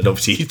himself, and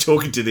obviously he's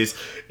talking to this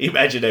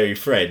imaginary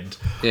friend.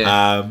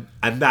 Yeah.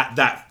 And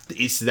that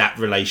it's that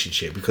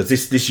relationship, because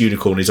this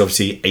unicorn is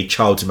obviously a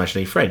child's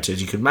imaginary friend. So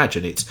as you can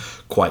imagine, it's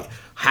quite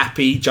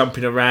happy,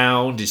 jumping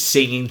around, is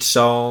singing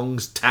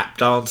songs, tap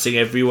dancing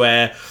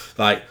everywhere,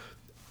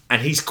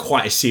 and he's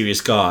quite a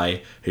serious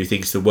guy who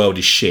thinks the world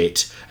is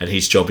shit, and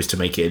his job is to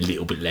make it a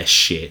little bit less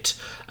shit.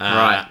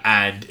 Right.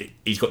 And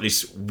he's got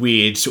this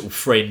weird sort of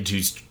friend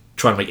who's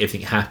trying to make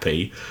everything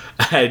happy,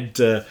 and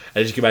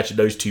as you can imagine,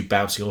 those two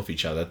bouncing off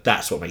each other,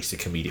 that's what makes the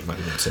comedic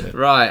moments in it.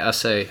 Right, I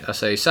see.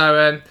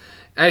 So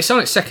it's on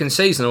its second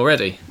season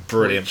already.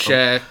 Brilliant.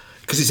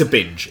 Because it's a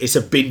binge. It's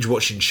a binge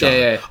watching show.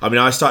 Yeah. I mean,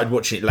 I started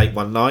watching it late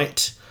one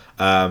night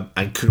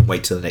and couldn't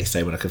wait till the next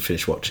day when I could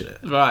finish watching it.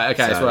 Right,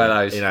 okay, so, it's one of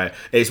those.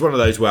 It's one of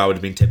those where I would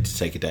have been tempted to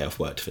take a day off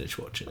work to finish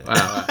watching it.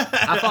 Wow.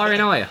 How far in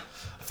are you?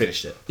 I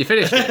finished it. You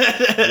finished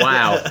it?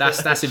 Wow,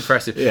 that's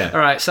impressive. Yeah. All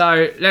right,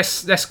 so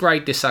let's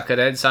grade this sucker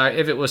then. So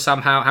if it was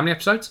somehow, how many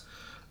episodes?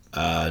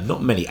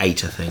 Not many,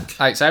 8 I think.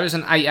 8. So it was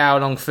an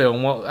 8-hour-long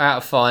film. What out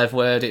of 5?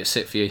 Where did it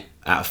sit for you?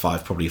 Out of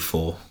 5, probably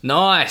 4.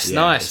 Nice.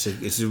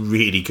 It's a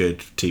really good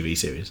TV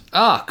series.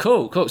 Ah,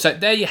 cool. So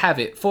there you have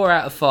it. 4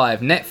 out of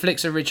 5.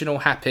 Netflix original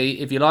Happy.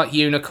 If you like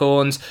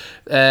unicorns,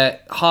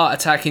 heart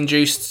attack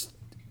induced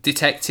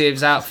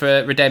detectives out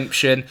for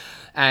redemption,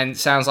 and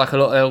sounds like a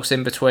lot else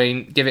in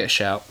between, give it a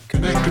shout.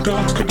 Connect the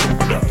dots, connect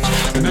the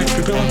dots, connect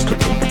the dots,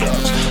 connect the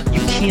dots. You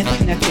can't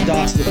connect the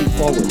dots looking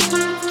forward.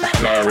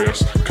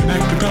 Hilarious.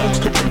 Connect the dots,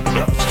 connect the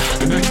dots,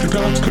 connect the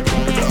dots,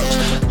 connect the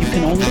dots. You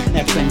can only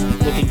connect them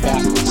looking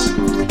backwards.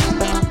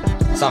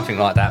 Something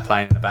like that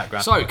playing in the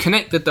background. So,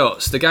 Connect the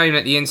Dots, the game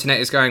that the internet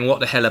is going, what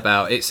the hell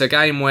about? It's a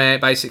game where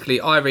basically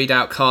I read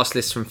out cast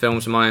lists from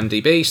films from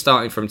IMDb,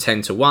 starting from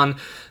 10 to 1.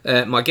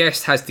 My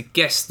guest has to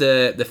guess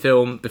the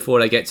film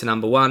before they get to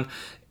number 1.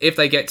 If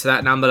they get to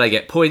that number, they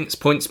get points.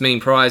 Points mean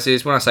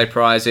prizes. When I say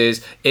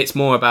prizes, it's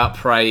more about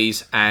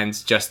praise and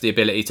just the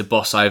ability to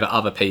boss over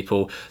other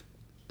people,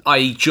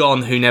 i.e.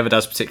 John, who never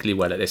does particularly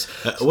well at this.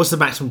 What's the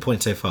maximum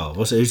point so far?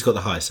 Who's got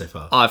the highest so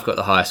far? I've got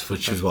the highest.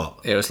 Which was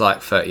what? It was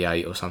like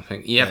 38 or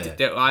something. You have to.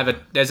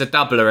 There's a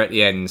doubler at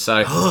the end.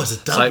 So, it's a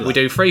doubler. So we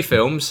do 3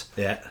 films.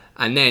 Yeah.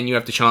 And then you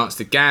have the chance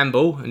to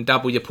gamble and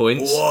double your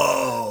points.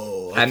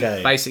 Whoa! Okay.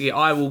 And basically,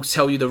 I will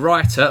tell you the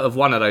writer of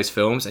one of those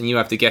films, and you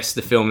have to guess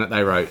the film that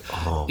they wrote.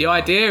 The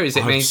idea is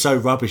I'm so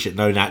rubbish at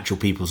knowing actual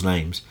people's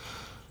names.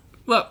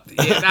 Well,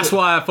 yeah, that's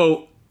why I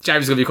thought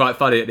James is going to be quite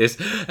funny at this.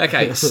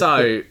 Okay,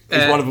 so...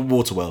 Is one of them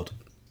Waterworld?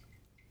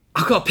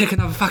 I've got to pick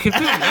another fucking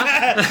film now.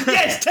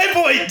 Yes, 10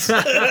 points!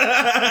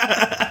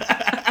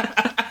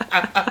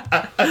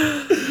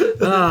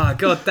 Oh,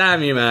 god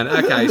damn you, man.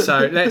 Okay,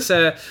 so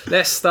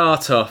let's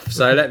start off.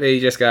 So let me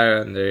just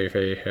go and do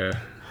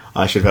here.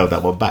 I should have held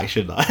that one back,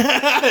 shouldn't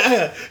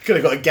I? Could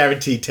have got a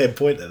guaranteed 10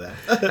 pointer there.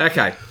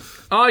 Okay,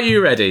 are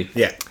you ready?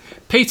 Yeah.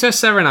 Peter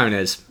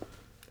Serranones.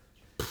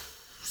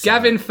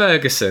 Gavin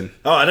Ferguson.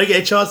 Oh, I don't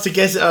get a chance to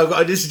guess it.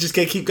 Oh, this is just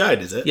going to keep going,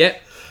 is it?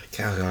 Yep.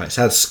 Okay, all right.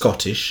 Sounds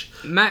Scottish.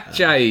 Matt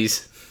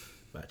Jays.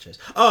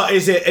 Oh,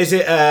 is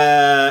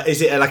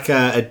it like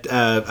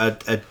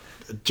a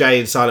Jay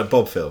and Silent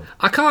Bob film?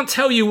 I can't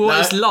tell you what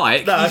it's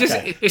like. No,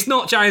 okay. It's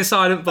not Jay and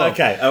Silent Bob.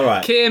 Okay, all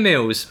right. Keir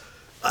Mills.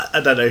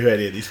 I don't know who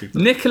any of these people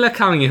are. Nicola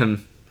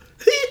Cunningham.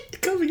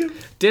 Cunningham.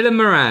 Dylan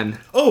Moran.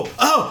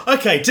 Oh,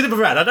 okay. Dylan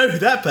Moran. I know who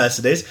that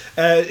person is.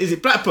 Is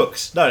it Black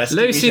Books? No, that's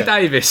Lucy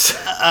Davis. Is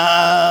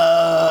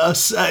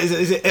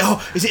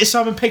it a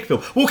Simon Pegg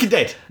film? Walking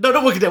Dead. No,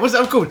 not Walking Dead. What's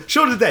that called?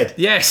 Shaun of the Dead.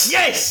 Yes.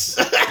 Yes.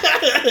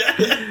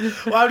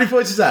 Well, how many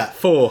points is that?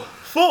 4.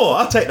 4.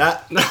 I'll take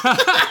that.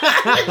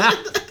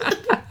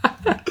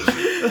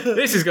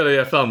 This is going to be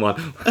a fun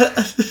one.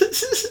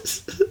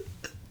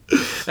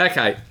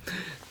 Okay.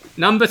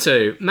 Number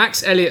 2.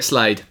 Max Elliott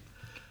Slade.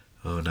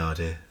 Oh, no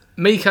idea.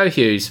 Miko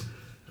Hughes.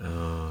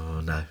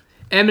 Oh, no.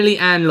 Emily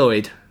Ann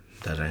Lloyd.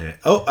 Don't know.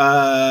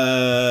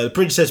 Oh,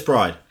 Princess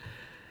Bride.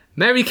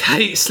 Mary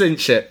Kate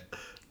Slinchett.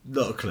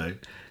 Not a clue.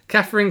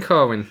 Catherine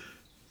Corwin.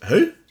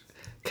 Who?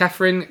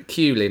 Catherine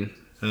Culin.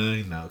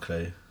 Not a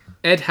clue.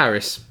 Ed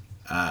Harris.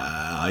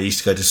 I used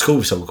to go to school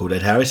with someone called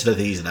Ed Harris. I don't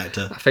think he's an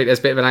actor. I think there's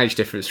a bit of an age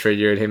difference between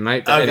you and him,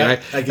 mate. But Okay,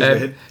 anyway, that gives me a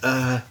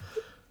hint.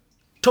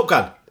 Top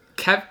Gun.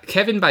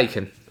 Kevin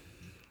Bacon.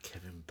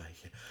 Kevin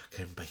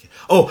Bacon.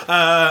 Oh,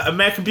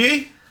 American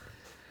Beauty?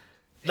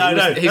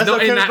 No, He's that's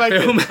not in Kevin that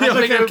Bacon. film. That's I not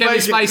think of Kevin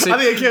Bacon. Spacey. I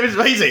think of Kevin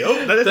Spacey.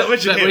 Oh, no, let's not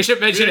mention him. We should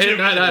mention him.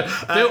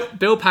 No.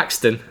 Bill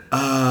Paxton.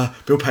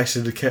 Bill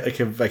Paxton and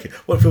Kevin Bacon.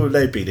 What film have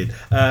they been in?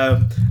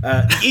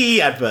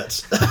 EE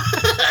adverts.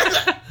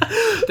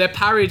 They're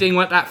parodying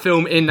that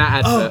film in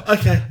that advert. Oh,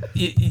 okay.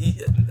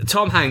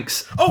 Tom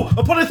Hanks. Oh,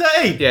 Apollo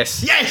 13.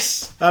 Yes.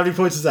 Yes. How many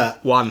points is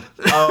that? 1.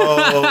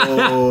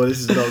 Oh, this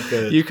is not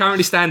good. You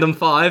currently stand on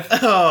 5.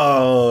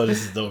 Oh,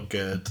 this is not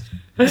good.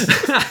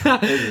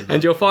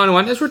 And your final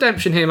one. There's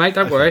redemption here, mate.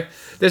 Don't worry.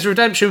 There's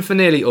redemption for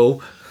nearly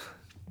all.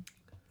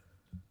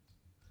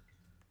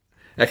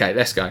 Okay,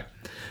 let's go.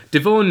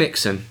 Devon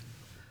Nixon.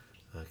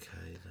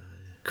 Okay. No.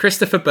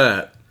 Christopher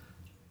Burt.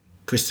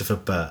 Christopher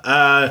Burt.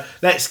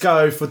 Let's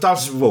go for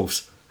Dances with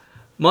Wolves.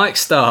 Mike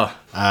Starr.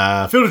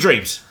 Field of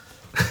Dreams.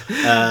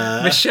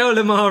 Michelle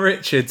Lamar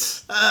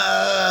Richards.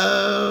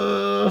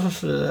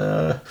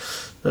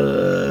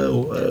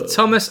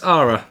 Thomas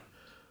Ara.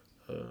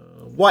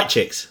 White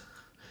Chicks.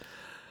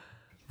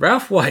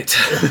 Ralph White.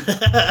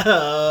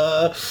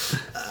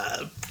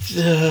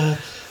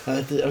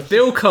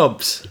 Bill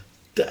Cobbs.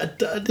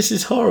 This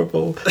is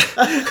horrible.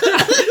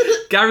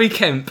 Gary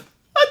Kemp.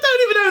 I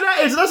don't even know who that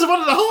is. That's one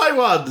of the high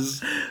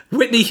ones.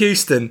 Whitney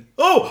Houston.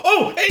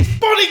 Oh, it's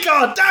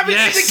Bodyguard. Damn it,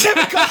 Yes. it's a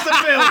Kevin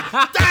Costner film.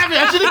 Damn it,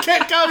 I should have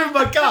kept going with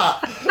my gut.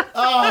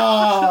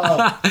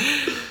 Oh.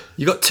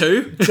 You got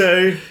 2.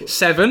 2,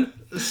 7.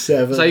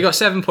 7. So you got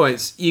 7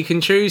 points. You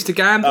can choose to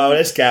gamble. Oh,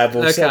 let's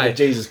gamble. Okay. 7,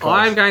 Jesus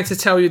Christ. I'm going to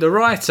tell you the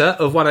writer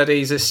of one of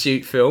these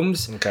astute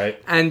films. Okay.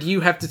 And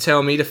you have to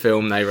tell me the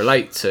film they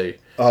relate to.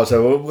 Oh,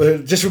 so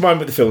we'll just remind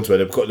me of the films where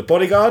we've got The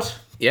Bodyguard.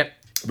 Yep.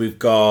 We've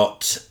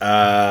got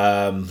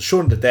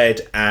Shaun of the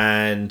Dead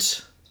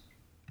and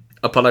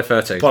Apollo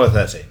 13. Apollo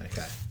 13.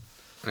 Okay.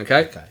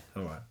 Okay.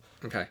 All right.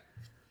 Okay.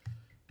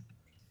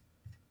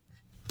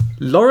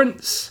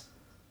 Lawrence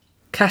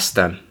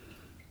Kasdan.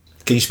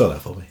 Can you spell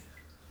that for me?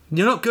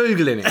 You're not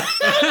Googling it.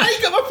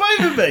 You got my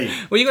phone with me.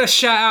 Well, you got to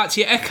shout out to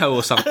your Echo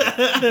or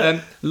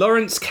something.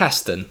 Lawrence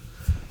Kasdan.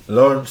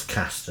 Lawrence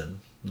Kasdan.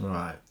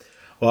 Right.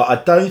 Well, I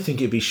don't think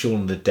it'd be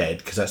Shaun of the Dead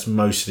because that's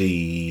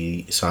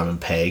mostly Simon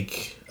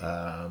Pegg.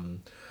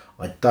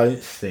 I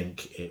don't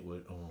think it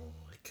would. Oh,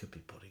 it could be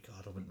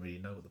Bodyguard. I wouldn't really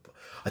know what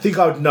I think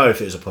I would know if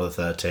it was Apollo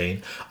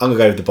 13. I'm gonna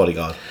go with The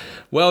Bodyguard.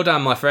 Well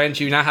done, my friend.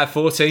 You now have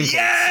 14.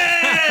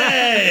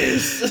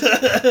 Yes.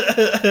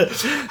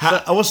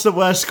 What's the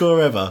worst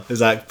score ever? Is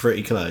that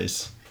pretty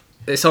close?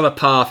 It's on a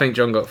par. I think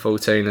John got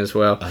 14 as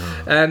well.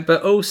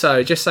 But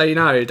also, just so you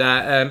know,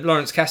 that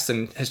Lawrence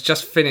Kasdan has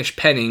just finished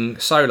penning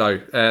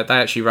Solo. They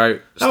actually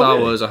wrote Star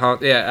really? Wars, a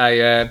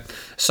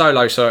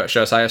Solo,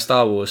 should I say, a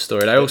Star Wars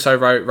story. They also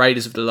wrote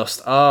Raiders of the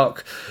Lost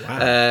Ark. Wow.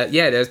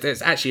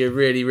 There's actually a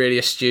really, really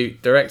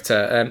astute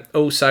director.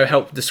 Also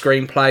helped the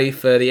screenplay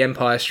for The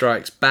Empire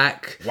Strikes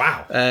Back.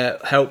 Wow.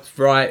 Helped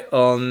write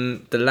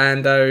on the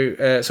Lando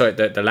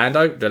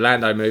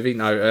movie.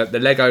 No, the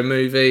Lego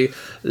movie.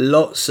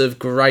 Lots of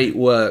great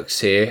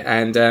works here,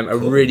 and a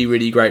really,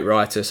 really great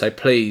writer. So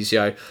please,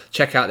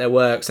 check out their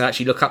works and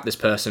actually look up this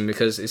person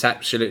because it's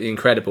absolutely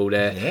incredible.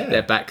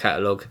 Their back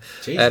catalogue.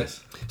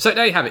 Jesus. So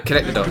there you have it.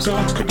 Connect the dots.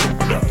 Connect the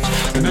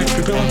dots. Connect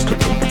the dots.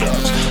 Connect the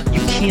dots. You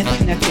can't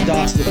connect the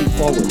dots looking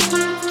forward.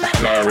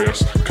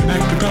 Hilarious.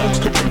 Connect the dots.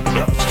 Connect the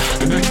dots.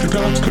 Connect the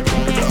dots.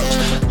 Connect the dots.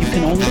 You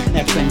can only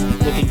connect them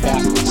looking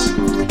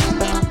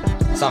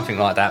backwards. Something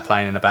like that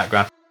playing in the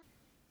background.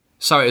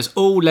 So it has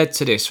all led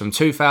to this, from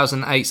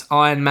 2008's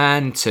Iron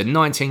Man to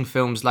 19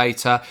 films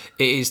later.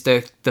 It is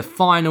the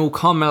final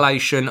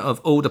culmination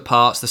of all the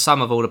parts, the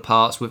sum of all the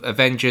parts, with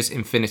Avengers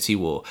Infinity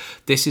War.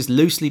 This is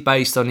loosely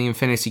based on the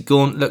Infinity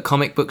Gauntlet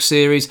comic book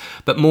series,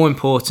 but more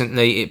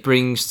importantly, it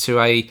brings to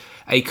a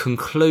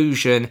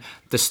conclusion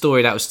the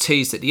story that was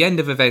teased at the end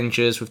of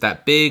Avengers, with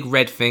that big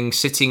red thing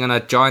sitting on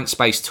a giant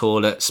space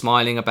toilet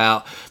smiling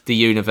about the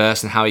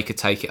universe and how he could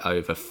take it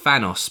over.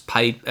 Thanos,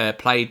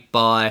 played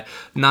by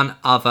none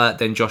other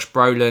than Josh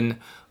Brolin,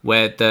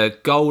 where the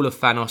goal of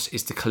Thanos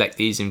is to collect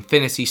these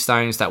Infinity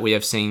Stones that we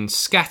have seen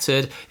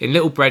scattered in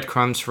little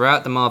breadcrumbs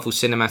throughout the Marvel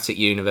Cinematic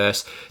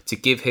Universe to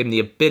give him the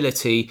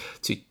ability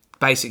to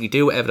basically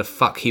do whatever the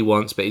fuck he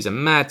wants, but he's a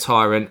mad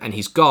tyrant, and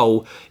his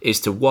goal is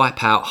to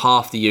wipe out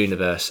half the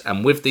universe.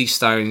 And with these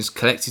stones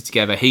collected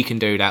together, he can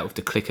do that with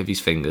the click of his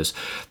fingers.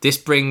 This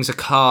brings a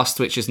cast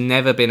which has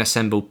never been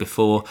assembled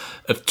before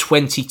of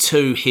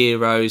 22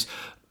 heroes,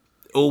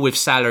 all with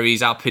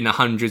salaries up in the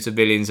hundreds of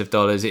millions of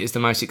dollars. It is the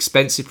most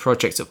expensive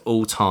project of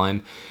all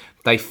time.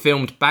 They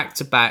filmed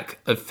back-to-back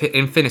of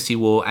Infinity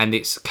War and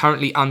its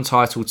currently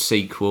untitled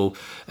sequel.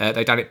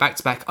 They've done it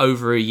back-to-back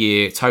over a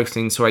year,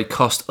 totaling to a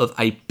cost of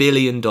 $1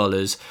 billion.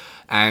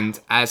 And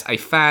as a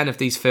fan of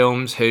these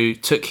films who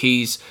took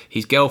his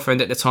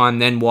girlfriend at the time,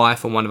 then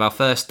wife, on one of our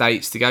first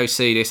dates to go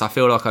see this, I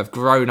feel like I've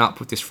grown up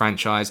with this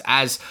franchise,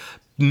 as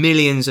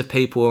millions of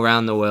people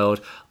around the world.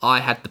 I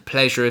had the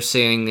pleasure of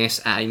seeing this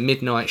at a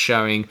midnight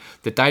showing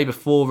the day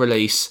before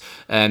release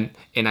in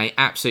a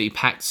absolutely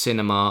packed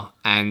cinema,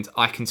 and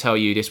I can tell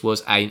you this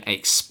was an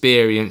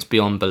experience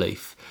beyond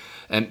belief.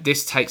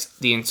 This takes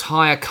the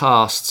entire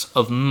casts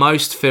of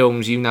most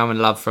films you know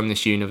and love from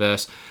this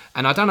universe,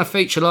 and I done a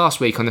feature last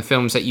week on the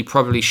films that you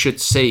probably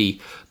should see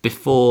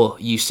before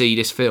you see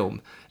this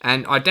film,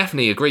 and I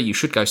definitely agree you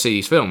should go see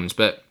these films,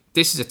 but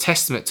this is a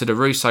testament to the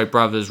Russo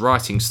brothers'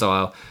 writing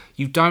style.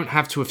 You don't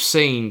have to have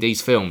seen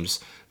these films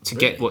to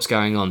get what's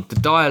going on. The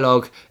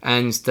dialogue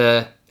and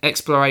the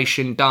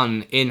exploration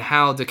done in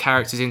how the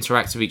characters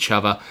interact with each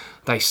other,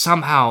 they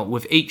somehow,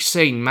 with each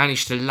scene,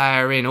 manage to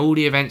layer in all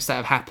the events that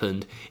have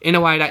happened in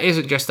a way that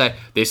isn't just a,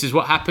 this is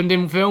what happened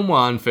in film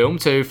 1, film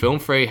 2, film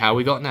 3, how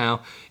we got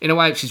now, in a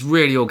way which is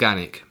really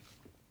organic.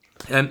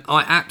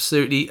 I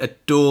absolutely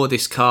adore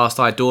this cast.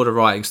 I adore the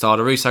writing style.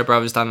 The Russo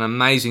brothers done an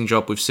amazing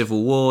job with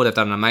Civil War. They've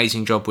done an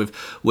amazing job with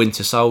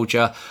Winter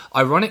Soldier.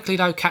 Ironically,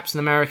 though, Captain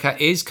America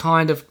is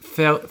kind of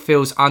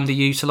feels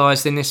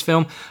underutilised in this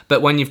film.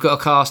 But when you've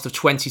got a cast of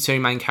 22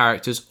 main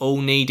characters,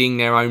 all needing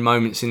their own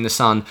moments in the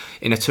sun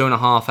in a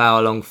 2.5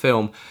 hour long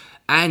film.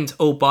 And,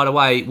 oh, by the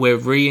way, we're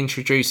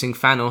reintroducing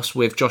Thanos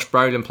with Josh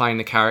Brolin playing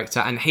the character,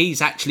 and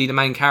he's actually the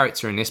main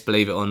character in this,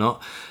 believe it or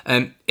not.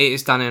 It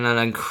is done in an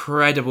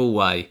incredible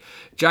way.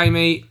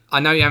 Jamie, I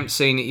know you haven't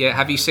seen it yet.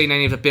 Have you seen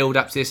any of the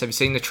build-up to this? Have you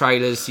seen the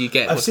trailers?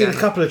 I've seen a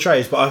couple of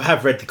trailers, but I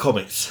have read the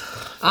comics.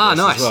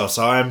 Nice. As well,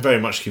 so I am very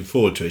much looking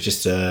forward to it.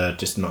 Just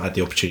not had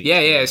the opportunity. Yeah.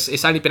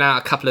 It's only been out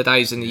a couple of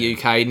days in the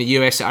UK. In the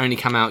US, it only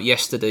came out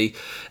yesterday,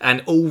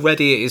 and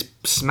already it is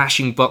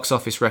smashing box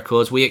office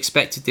records. We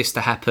expected this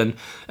to happen.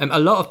 A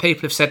lot of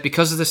people have said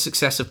because of the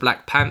success of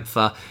Black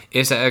Panther,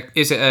 is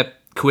it a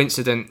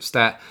coincidence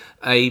that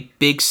a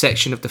big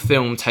section of the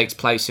film takes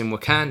place in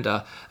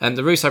Wakanda? And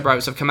the Russo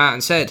brothers have come out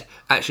and said,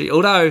 actually,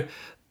 although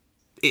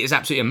it is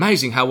absolutely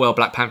amazing how well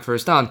Black Panther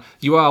has done,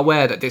 you are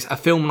aware that a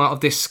film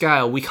of this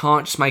scale, we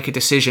can't just make a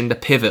decision to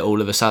pivot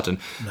all of a sudden.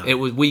 No.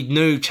 We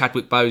knew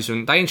Chadwick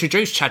Boseman. They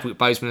introduced Chadwick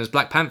Boseman as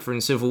Black Panther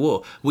in Civil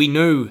War. We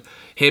knew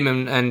him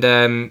and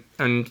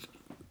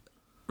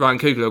Ryan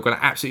Coogler are going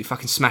to absolutely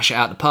fucking smash it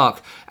out the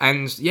park.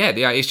 And yeah,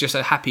 it's just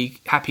a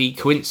happy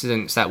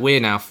coincidence that we're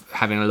now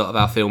having a lot of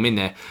our film in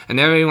there. And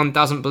if anyone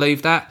doesn't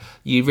believe that,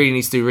 you really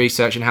need to do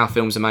research in how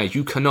films are made.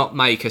 You cannot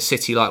make a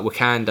city like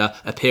Wakanda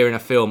appear in a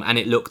film and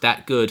it look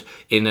that good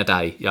in a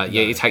day.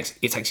 It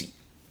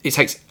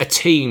takes a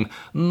team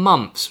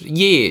months,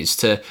 years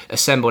to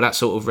assemble that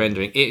sort of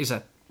rendering. It is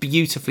a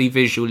beautifully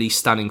visually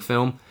stunning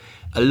film.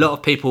 A lot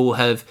of people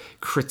have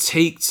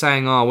critiqued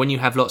saying, when you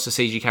have lots of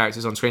CG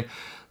characters on screen,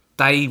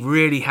 they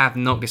really have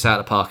knocked this out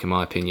of the park, in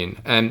my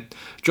opinion.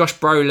 Josh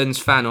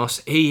Brolin's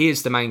Thanos, he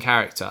is the main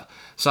character.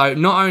 So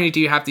not only do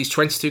you have these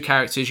 22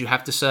 characters you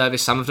have to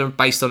service, some of them are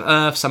based on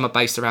Earth, some are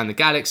based around the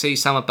galaxy,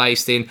 some are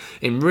based in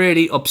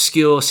really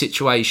obscure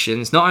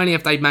situations. Not only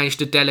have they managed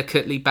to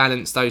delicately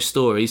balance those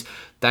stories,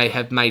 they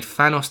have made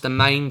Thanos the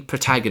main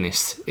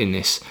protagonist in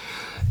this.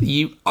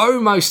 You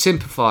almost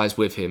sympathise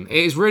with him.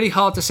 It is really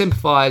hard to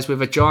sympathise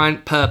with a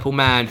giant purple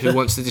man who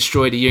wants to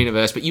destroy the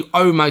universe, but you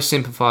almost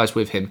sympathise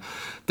with him.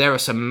 There are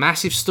some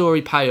massive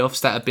story payoffs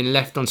that have been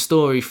left on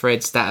story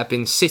threads that have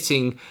been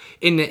sitting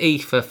in the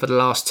ether for the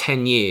last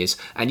 10 years,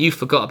 and you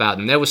forgot about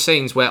them. There were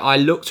scenes where I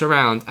looked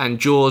around and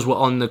jaws were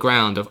on the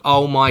ground of,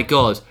 oh my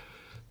God,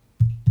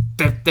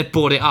 they've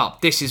brought it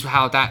up. This is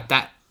how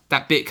that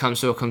bit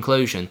comes to a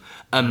conclusion.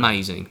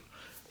 Amazing.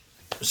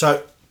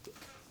 So,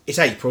 it's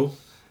April.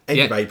 End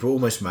of April,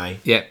 almost May.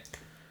 Yeah.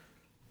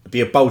 It'd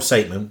be a bold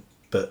statement,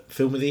 but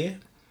film of the year?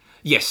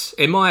 Yes,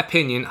 in my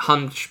opinion,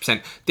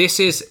 100%. This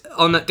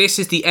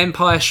is the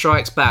Empire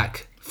Strikes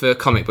Back for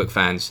comic book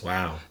fans.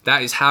 Wow.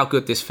 That is how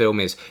good this film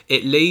is.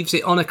 It leaves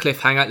it on a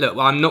cliffhanger. Look,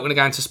 I'm not going to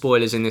go into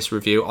spoilers in this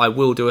review. I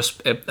will do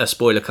a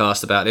spoiler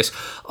cast about this.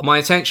 My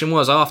intention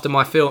was, after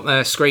my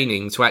film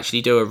screening, to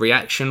actually do a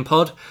reaction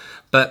pod.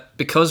 But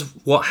because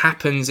what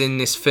happens in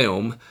this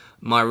film,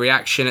 my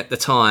reaction at the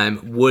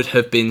time would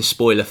have been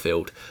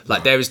spoiler-filled.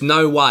 Like, there is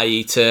no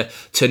way to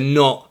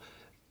not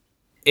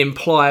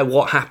imply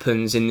what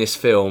happens in this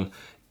film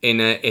in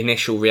an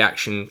initial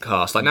reaction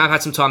cast. Like, now I've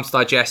had some time to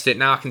digest it.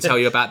 Now I can tell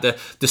you about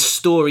the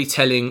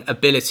storytelling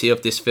ability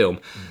of this film.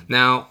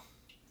 Now,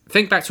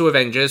 think back to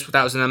Avengers.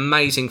 That was an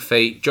amazing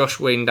feat. Josh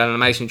Whedon done an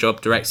amazing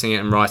job directing it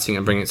and writing it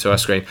and bringing it to our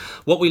screen.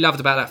 What we loved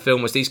about that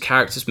film was these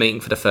characters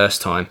meeting for the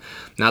first time.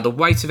 Now, the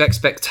weight of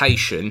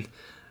expectation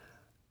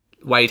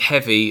weighed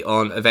heavy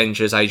on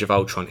Avengers Age of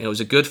Ultron. It was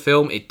a good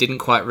film. It didn't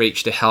quite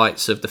reach the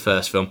heights of the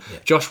first film. Yeah.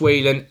 Josh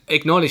Whedon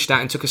acknowledged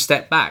that and took a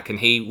step back, and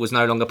he was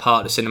no longer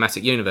part of the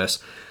cinematic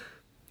universe.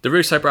 The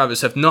Russo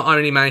brothers have not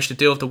only managed to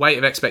deal with the weight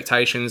of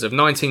expectations of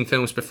 19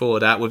 films before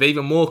that, with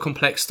even more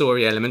complex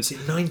story elements. Is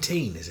it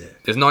 19, is it?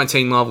 There's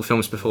 19 Marvel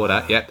films before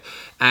that, yep.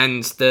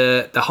 And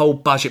the whole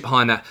budget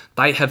behind that,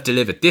 they have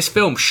delivered. This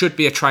film should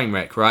be a train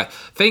wreck, right?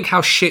 Think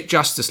how shit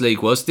Justice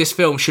League was. This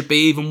film should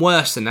be even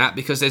worse than that,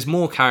 because there's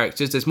more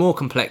characters, there's more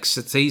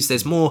complexities,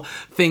 there's more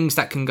things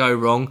that can go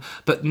wrong.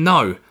 But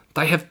no,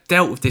 They have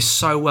dealt with this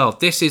so well.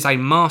 This is a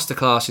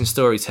masterclass in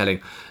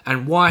storytelling,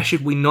 and why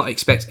should we not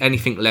expect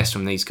anything less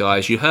from these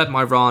guys? You heard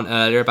my rant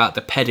earlier about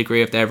the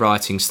pedigree of their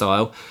writing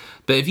style,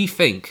 but if you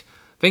think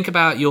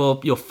about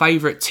your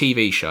favourite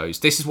TV shows.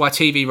 This is why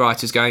TV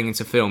writers going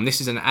into film,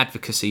 this is an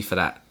advocacy for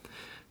that.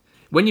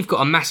 When you've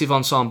got a massive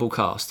ensemble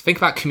cast, think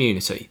about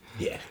Community.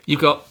 Yeah. You've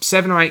got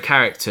 7 or 8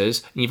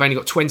 characters, and you've only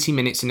got 20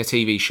 minutes in a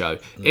TV show.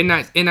 In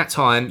that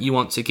time, you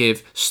want to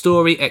give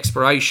story,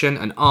 exploration,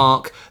 an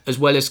arc, as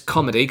well as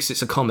comedy, because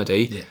it's a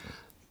comedy. Yeah.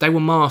 They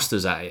were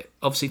masters at it.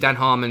 Obviously, Dan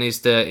Harmon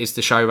is the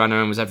showrunner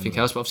and was everything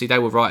else, but obviously they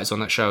were writers on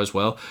that show as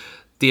well.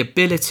 The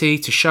ability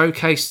to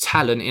showcase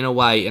talent in a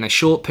way in a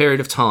short period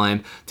of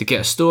time to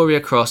get a story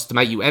across, to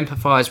make you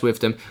empathise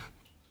with them.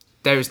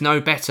 There is no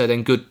better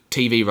than good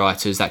TV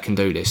writers that can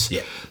do this.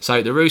 Yeah.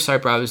 So the Russo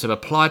brothers have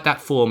applied that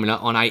formula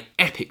on a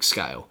epic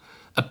scale,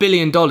 $1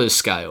 billion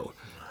scale.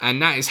 And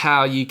that is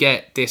how you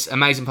get this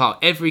amazing part.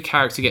 Every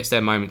character gets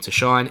their moment to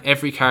shine.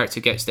 Every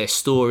character gets their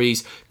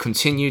stories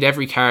continued.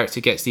 Every character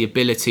gets the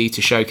ability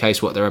to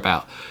showcase what they're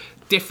about.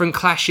 Different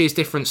clashes,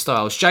 different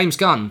styles. James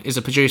Gunn is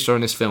a producer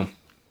on this film.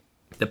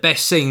 The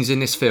best scenes in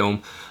this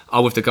film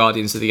are with the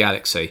Guardians of the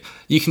Galaxy.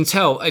 You can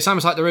tell, it's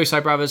almost like the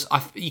Russo brothers,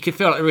 you can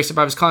feel like the Russo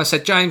brothers kind of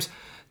said, James,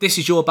 this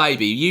is your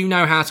baby. You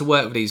know how to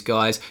work with these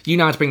guys. You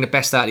know how to bring the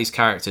best out of these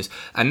characters.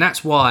 And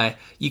that's why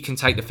you can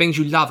take the things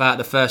you love out of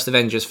the first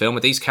Avengers film,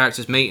 with these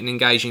characters meeting,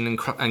 engaging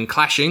and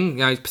clashing,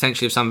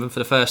 potentially with some of them for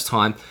the first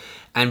time,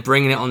 and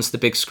bringing it onto the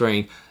big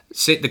screen.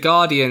 The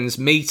Guardians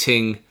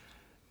meeting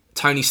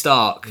Tony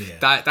Stark,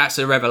 that's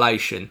a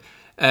revelation.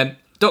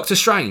 Doctor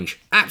Strange,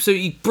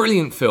 absolutely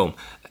brilliant film.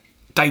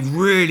 They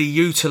really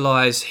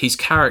utilise his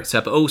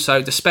character, but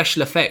also the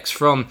special effects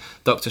from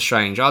Doctor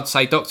Strange. I'd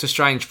say Doctor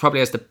Strange probably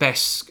has the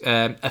best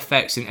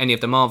effects in any of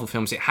the Marvel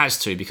films. It has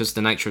to, because of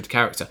the nature of the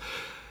character.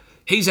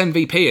 He's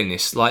MVP in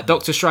this. Like,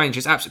 Doctor Strange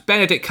is absolutely...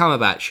 Benedict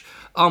Cumberbatch,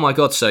 oh my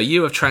God, sir,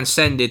 you have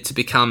transcended to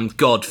become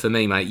God for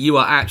me, mate. You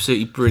are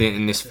absolutely brilliant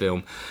in this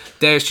film.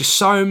 There's just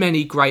so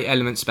many great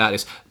elements about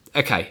this.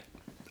 Okay,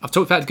 I've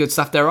talked about the good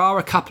stuff. There are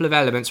a couple of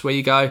elements where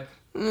you go...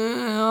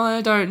 I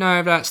don't know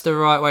if that's the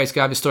right way to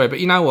go with the story, but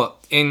you know what?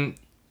 In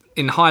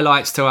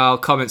highlights to our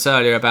comments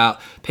earlier about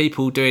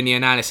people doing the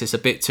analysis a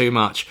bit too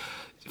much,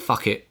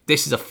 fuck it.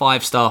 This is a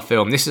 5-star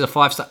film. This is a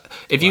 5-star.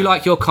 If you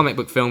like your comic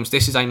book films,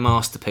 this is a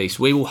masterpiece.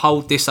 We will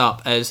hold this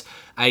up as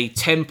a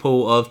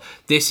temple of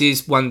this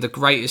is one of the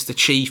greatest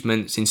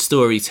achievements in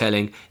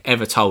storytelling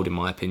ever told, in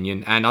my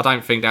opinion. And I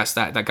don't think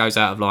that goes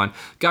out of line.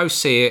 Go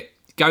see it.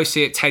 Go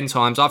see it 10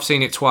 times. I've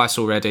seen it twice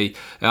already.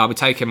 I'll be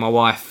taking my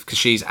wife because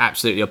she's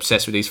absolutely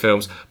obsessed with these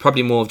films.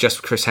 Probably more of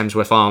just Chris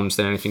Hemsworth arms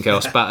than anything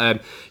else. But I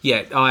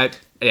can't.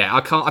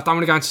 I don't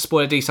want to go into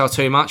spoiler detail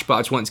too much, but I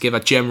just wanted to give a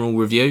general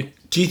review.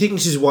 Do you think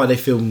this is why they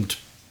filmed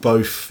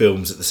both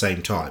films at the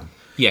same time?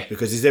 Yeah.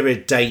 Because is there a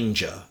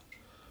danger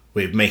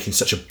with making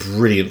such a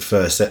brilliant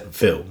first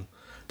film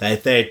that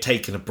if they had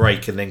taken a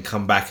break and then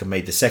come back and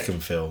made the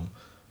second film,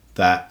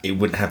 that it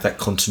wouldn't have that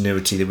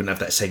continuity, they wouldn't have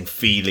that same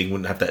feeling,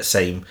 wouldn't have that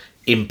same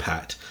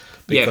impact?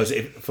 Because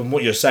from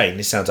what you're saying,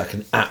 this sounds like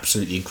an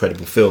absolutely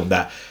incredible film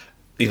that,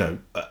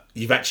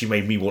 you've actually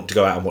made me want to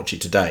go out and watch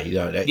it today.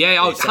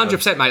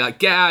 100%, mate. Like,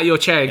 get out of your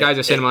chair and go to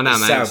the cinema now,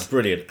 mate. It sounds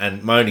brilliant,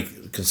 and my only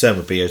concern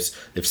would be is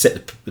they've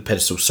set the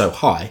pedestal so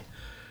high,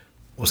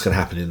 what's going to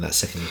happen in that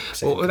second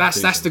well,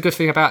 that's the good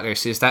thing about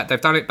this, is that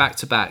they've done it back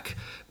to back.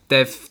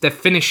 They've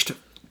finished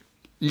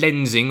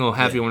lensing, or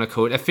however you want to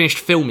call it. They've finished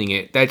filming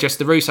it.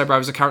 The Russo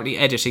brothers are currently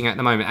editing at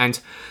the moment, and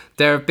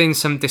there have been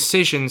some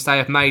decisions they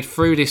have made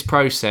through this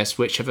process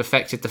which have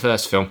affected the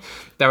first film.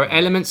 There are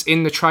elements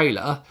in the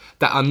trailer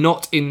that are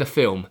not in the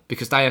film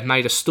because they have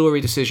made a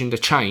story decision to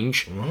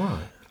change.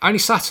 Right. Only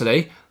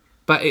subtly,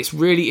 but it's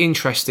really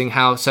interesting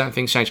how certain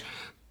things change.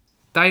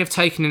 They have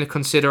taken into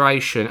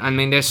consideration,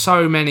 there's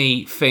so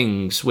many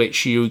things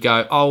which you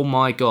go, oh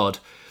my God,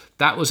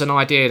 that was an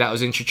idea that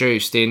was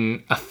introduced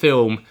in a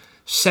film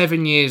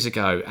 7 years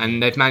ago,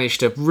 and they've managed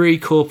to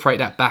reincorporate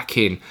that back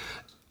in.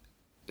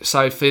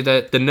 So for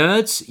the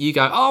nerds, you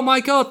go, oh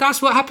my God,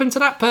 that's what happened to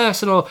that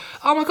person, or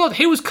oh my God,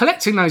 he was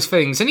collecting those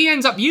things and he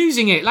ends up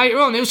using it later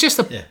on. It was just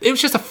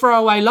a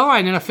throwaway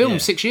line in a film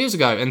 6 years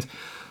ago, and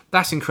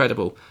that's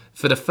incredible.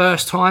 For the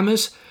first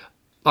timers,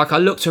 like, I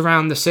looked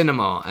around the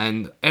cinema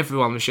and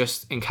everyone was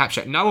just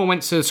encapsulated. No one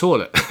went to the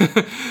toilet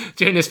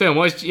during this film.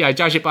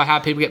 Judge it by how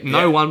people get.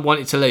 No one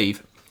wanted to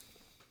leave.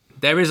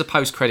 There is a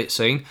post-credit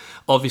scene.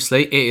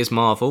 Obviously, it is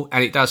Marvel,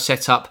 and it does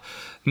set up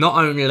not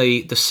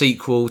only the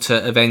sequel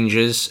to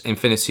Avengers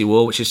Infinity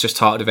War, which is just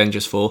titled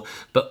Avengers 4,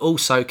 but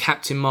also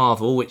Captain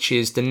Marvel, which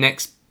is the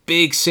next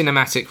big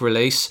cinematic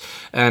release,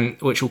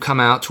 which will come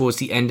out towards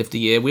the end of the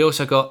year. We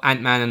also got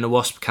Ant-Man and the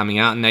Wasp coming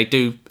out, and they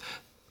do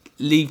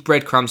leave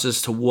breadcrumbs as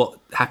to what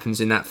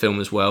happens in that film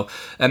as well.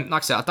 Like I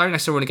said, I don't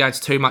necessarily want to go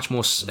into too much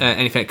more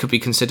anything that could be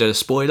considered a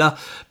spoiler.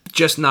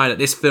 Just know that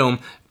this film,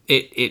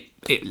 it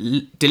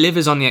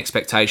delivers on the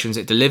expectations.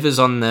 It delivers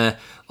on the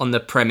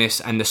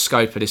premise and the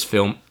scope of this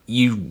film.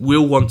 You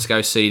will want to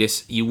go see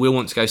this. You will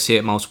want to go see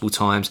it multiple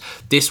times.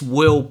 This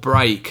will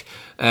break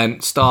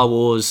Star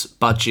Wars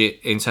budget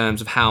in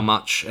terms of how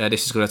much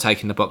this is going to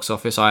take in the box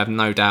office. I have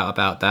no doubt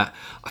about that.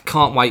 I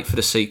can't wait for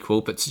the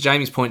sequel. But to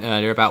Jamie's point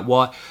earlier about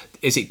why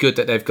is it good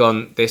that they've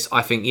gone this,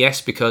 I think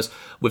yes, because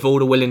with all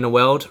the will in the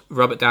world,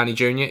 Robert Downey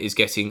Jr. is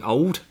getting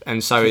old,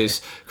 and so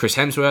is Chris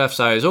Hemsworth,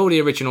 so is all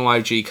the original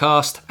OG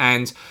cast,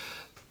 and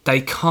they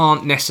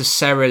can't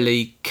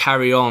necessarily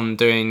carry on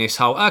doing this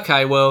whole,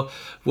 okay, well,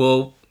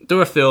 we'll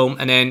do a film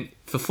and then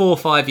for 4 or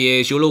 5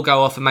 years you'll all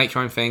go off and make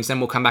your own things, then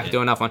we'll come back and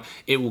do another one.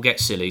 It will get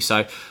silly.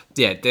 So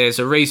yeah, there's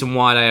a reason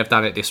why they have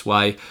done it this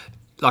way.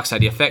 Like I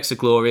said, the effects are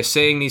glorious.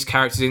 Seeing these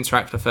characters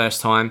interact for the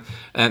first time,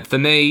 for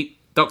me,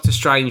 Doctor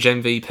Strange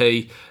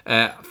MVP,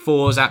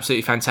 Thor's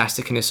absolutely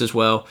fantastic in this as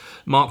well.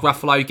 Mark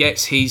Ruffalo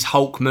gets his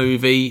Hulk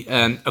movie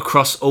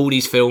across all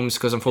these films,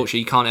 because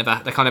unfortunately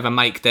they can't ever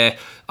make their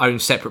own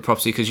separate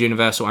property because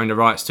Universal own the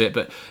rights to it.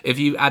 But if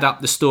you add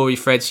up the story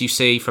threads you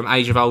see from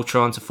Age of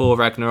Ultron to Thor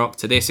Ragnarok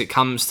to this, it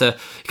comes to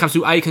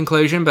a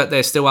conclusion, but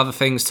there's still other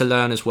things to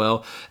learn as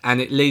well, and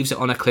it leaves it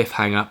on a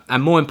cliffhanger.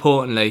 And more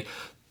importantly,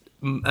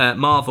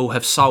 Marvel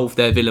have solved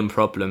their villain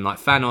problem. Like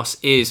Thanos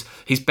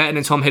he's better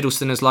than Tom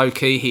Hiddleston as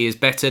Loki. He's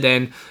better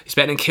than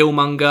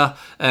Killmonger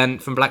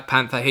from Black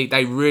Panther.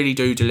 They really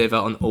do deliver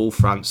on all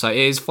fronts. So it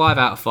is 5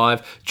 out of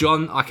 5.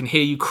 John, I can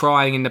hear you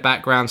crying in the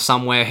background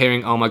somewhere,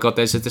 hearing, oh my God,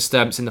 there's a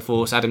disturbance in the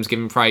Force. Adam's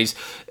giving praise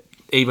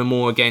even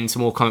more again to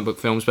more comic book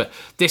films. But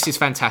this is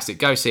fantastic.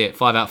 Go see it.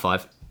 5 out of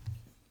 5.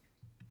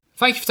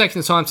 Thank you for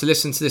taking the time to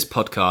listen to this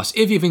podcast.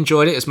 If you've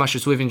enjoyed it as much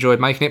as we've enjoyed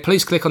making it,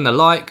 please click on the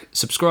like,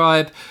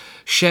 subscribe,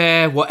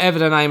 share, whatever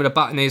the name of the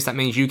button is. That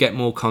means you get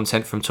more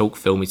content from Talk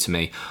Filmy to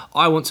me.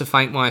 I want to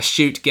thank my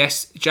astute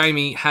guest,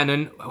 Jamie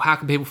Hannon. How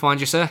can people find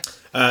you, sir?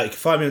 You can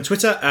find me on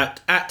Twitter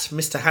at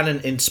Mr.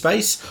 Hannon in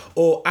space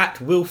or at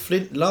Will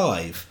Flint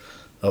Live.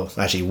 Oh,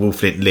 actually, Will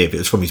Flint Live. It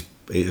was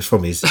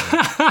from his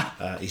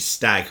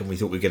stag, and we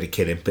thought we were going to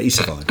kill him, but he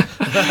survived.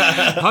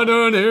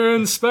 Hannon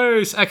in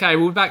space. Okay,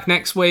 we'll be back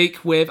next week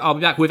I'll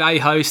be back with a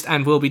host,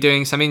 and we'll be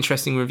doing some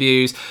interesting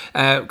reviews.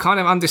 Kind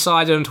of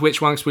undecided on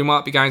which ones. We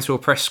might be going to a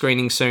press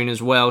screening soon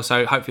as well,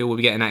 so hopefully we'll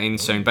be getting that in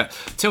soon. But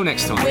till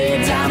next time.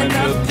 Way down in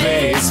the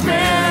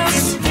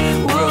basement,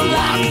 we'll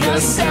lock the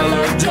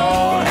cellar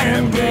door,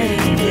 and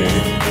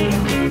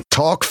baby,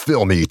 Talk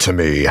Filmy to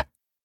me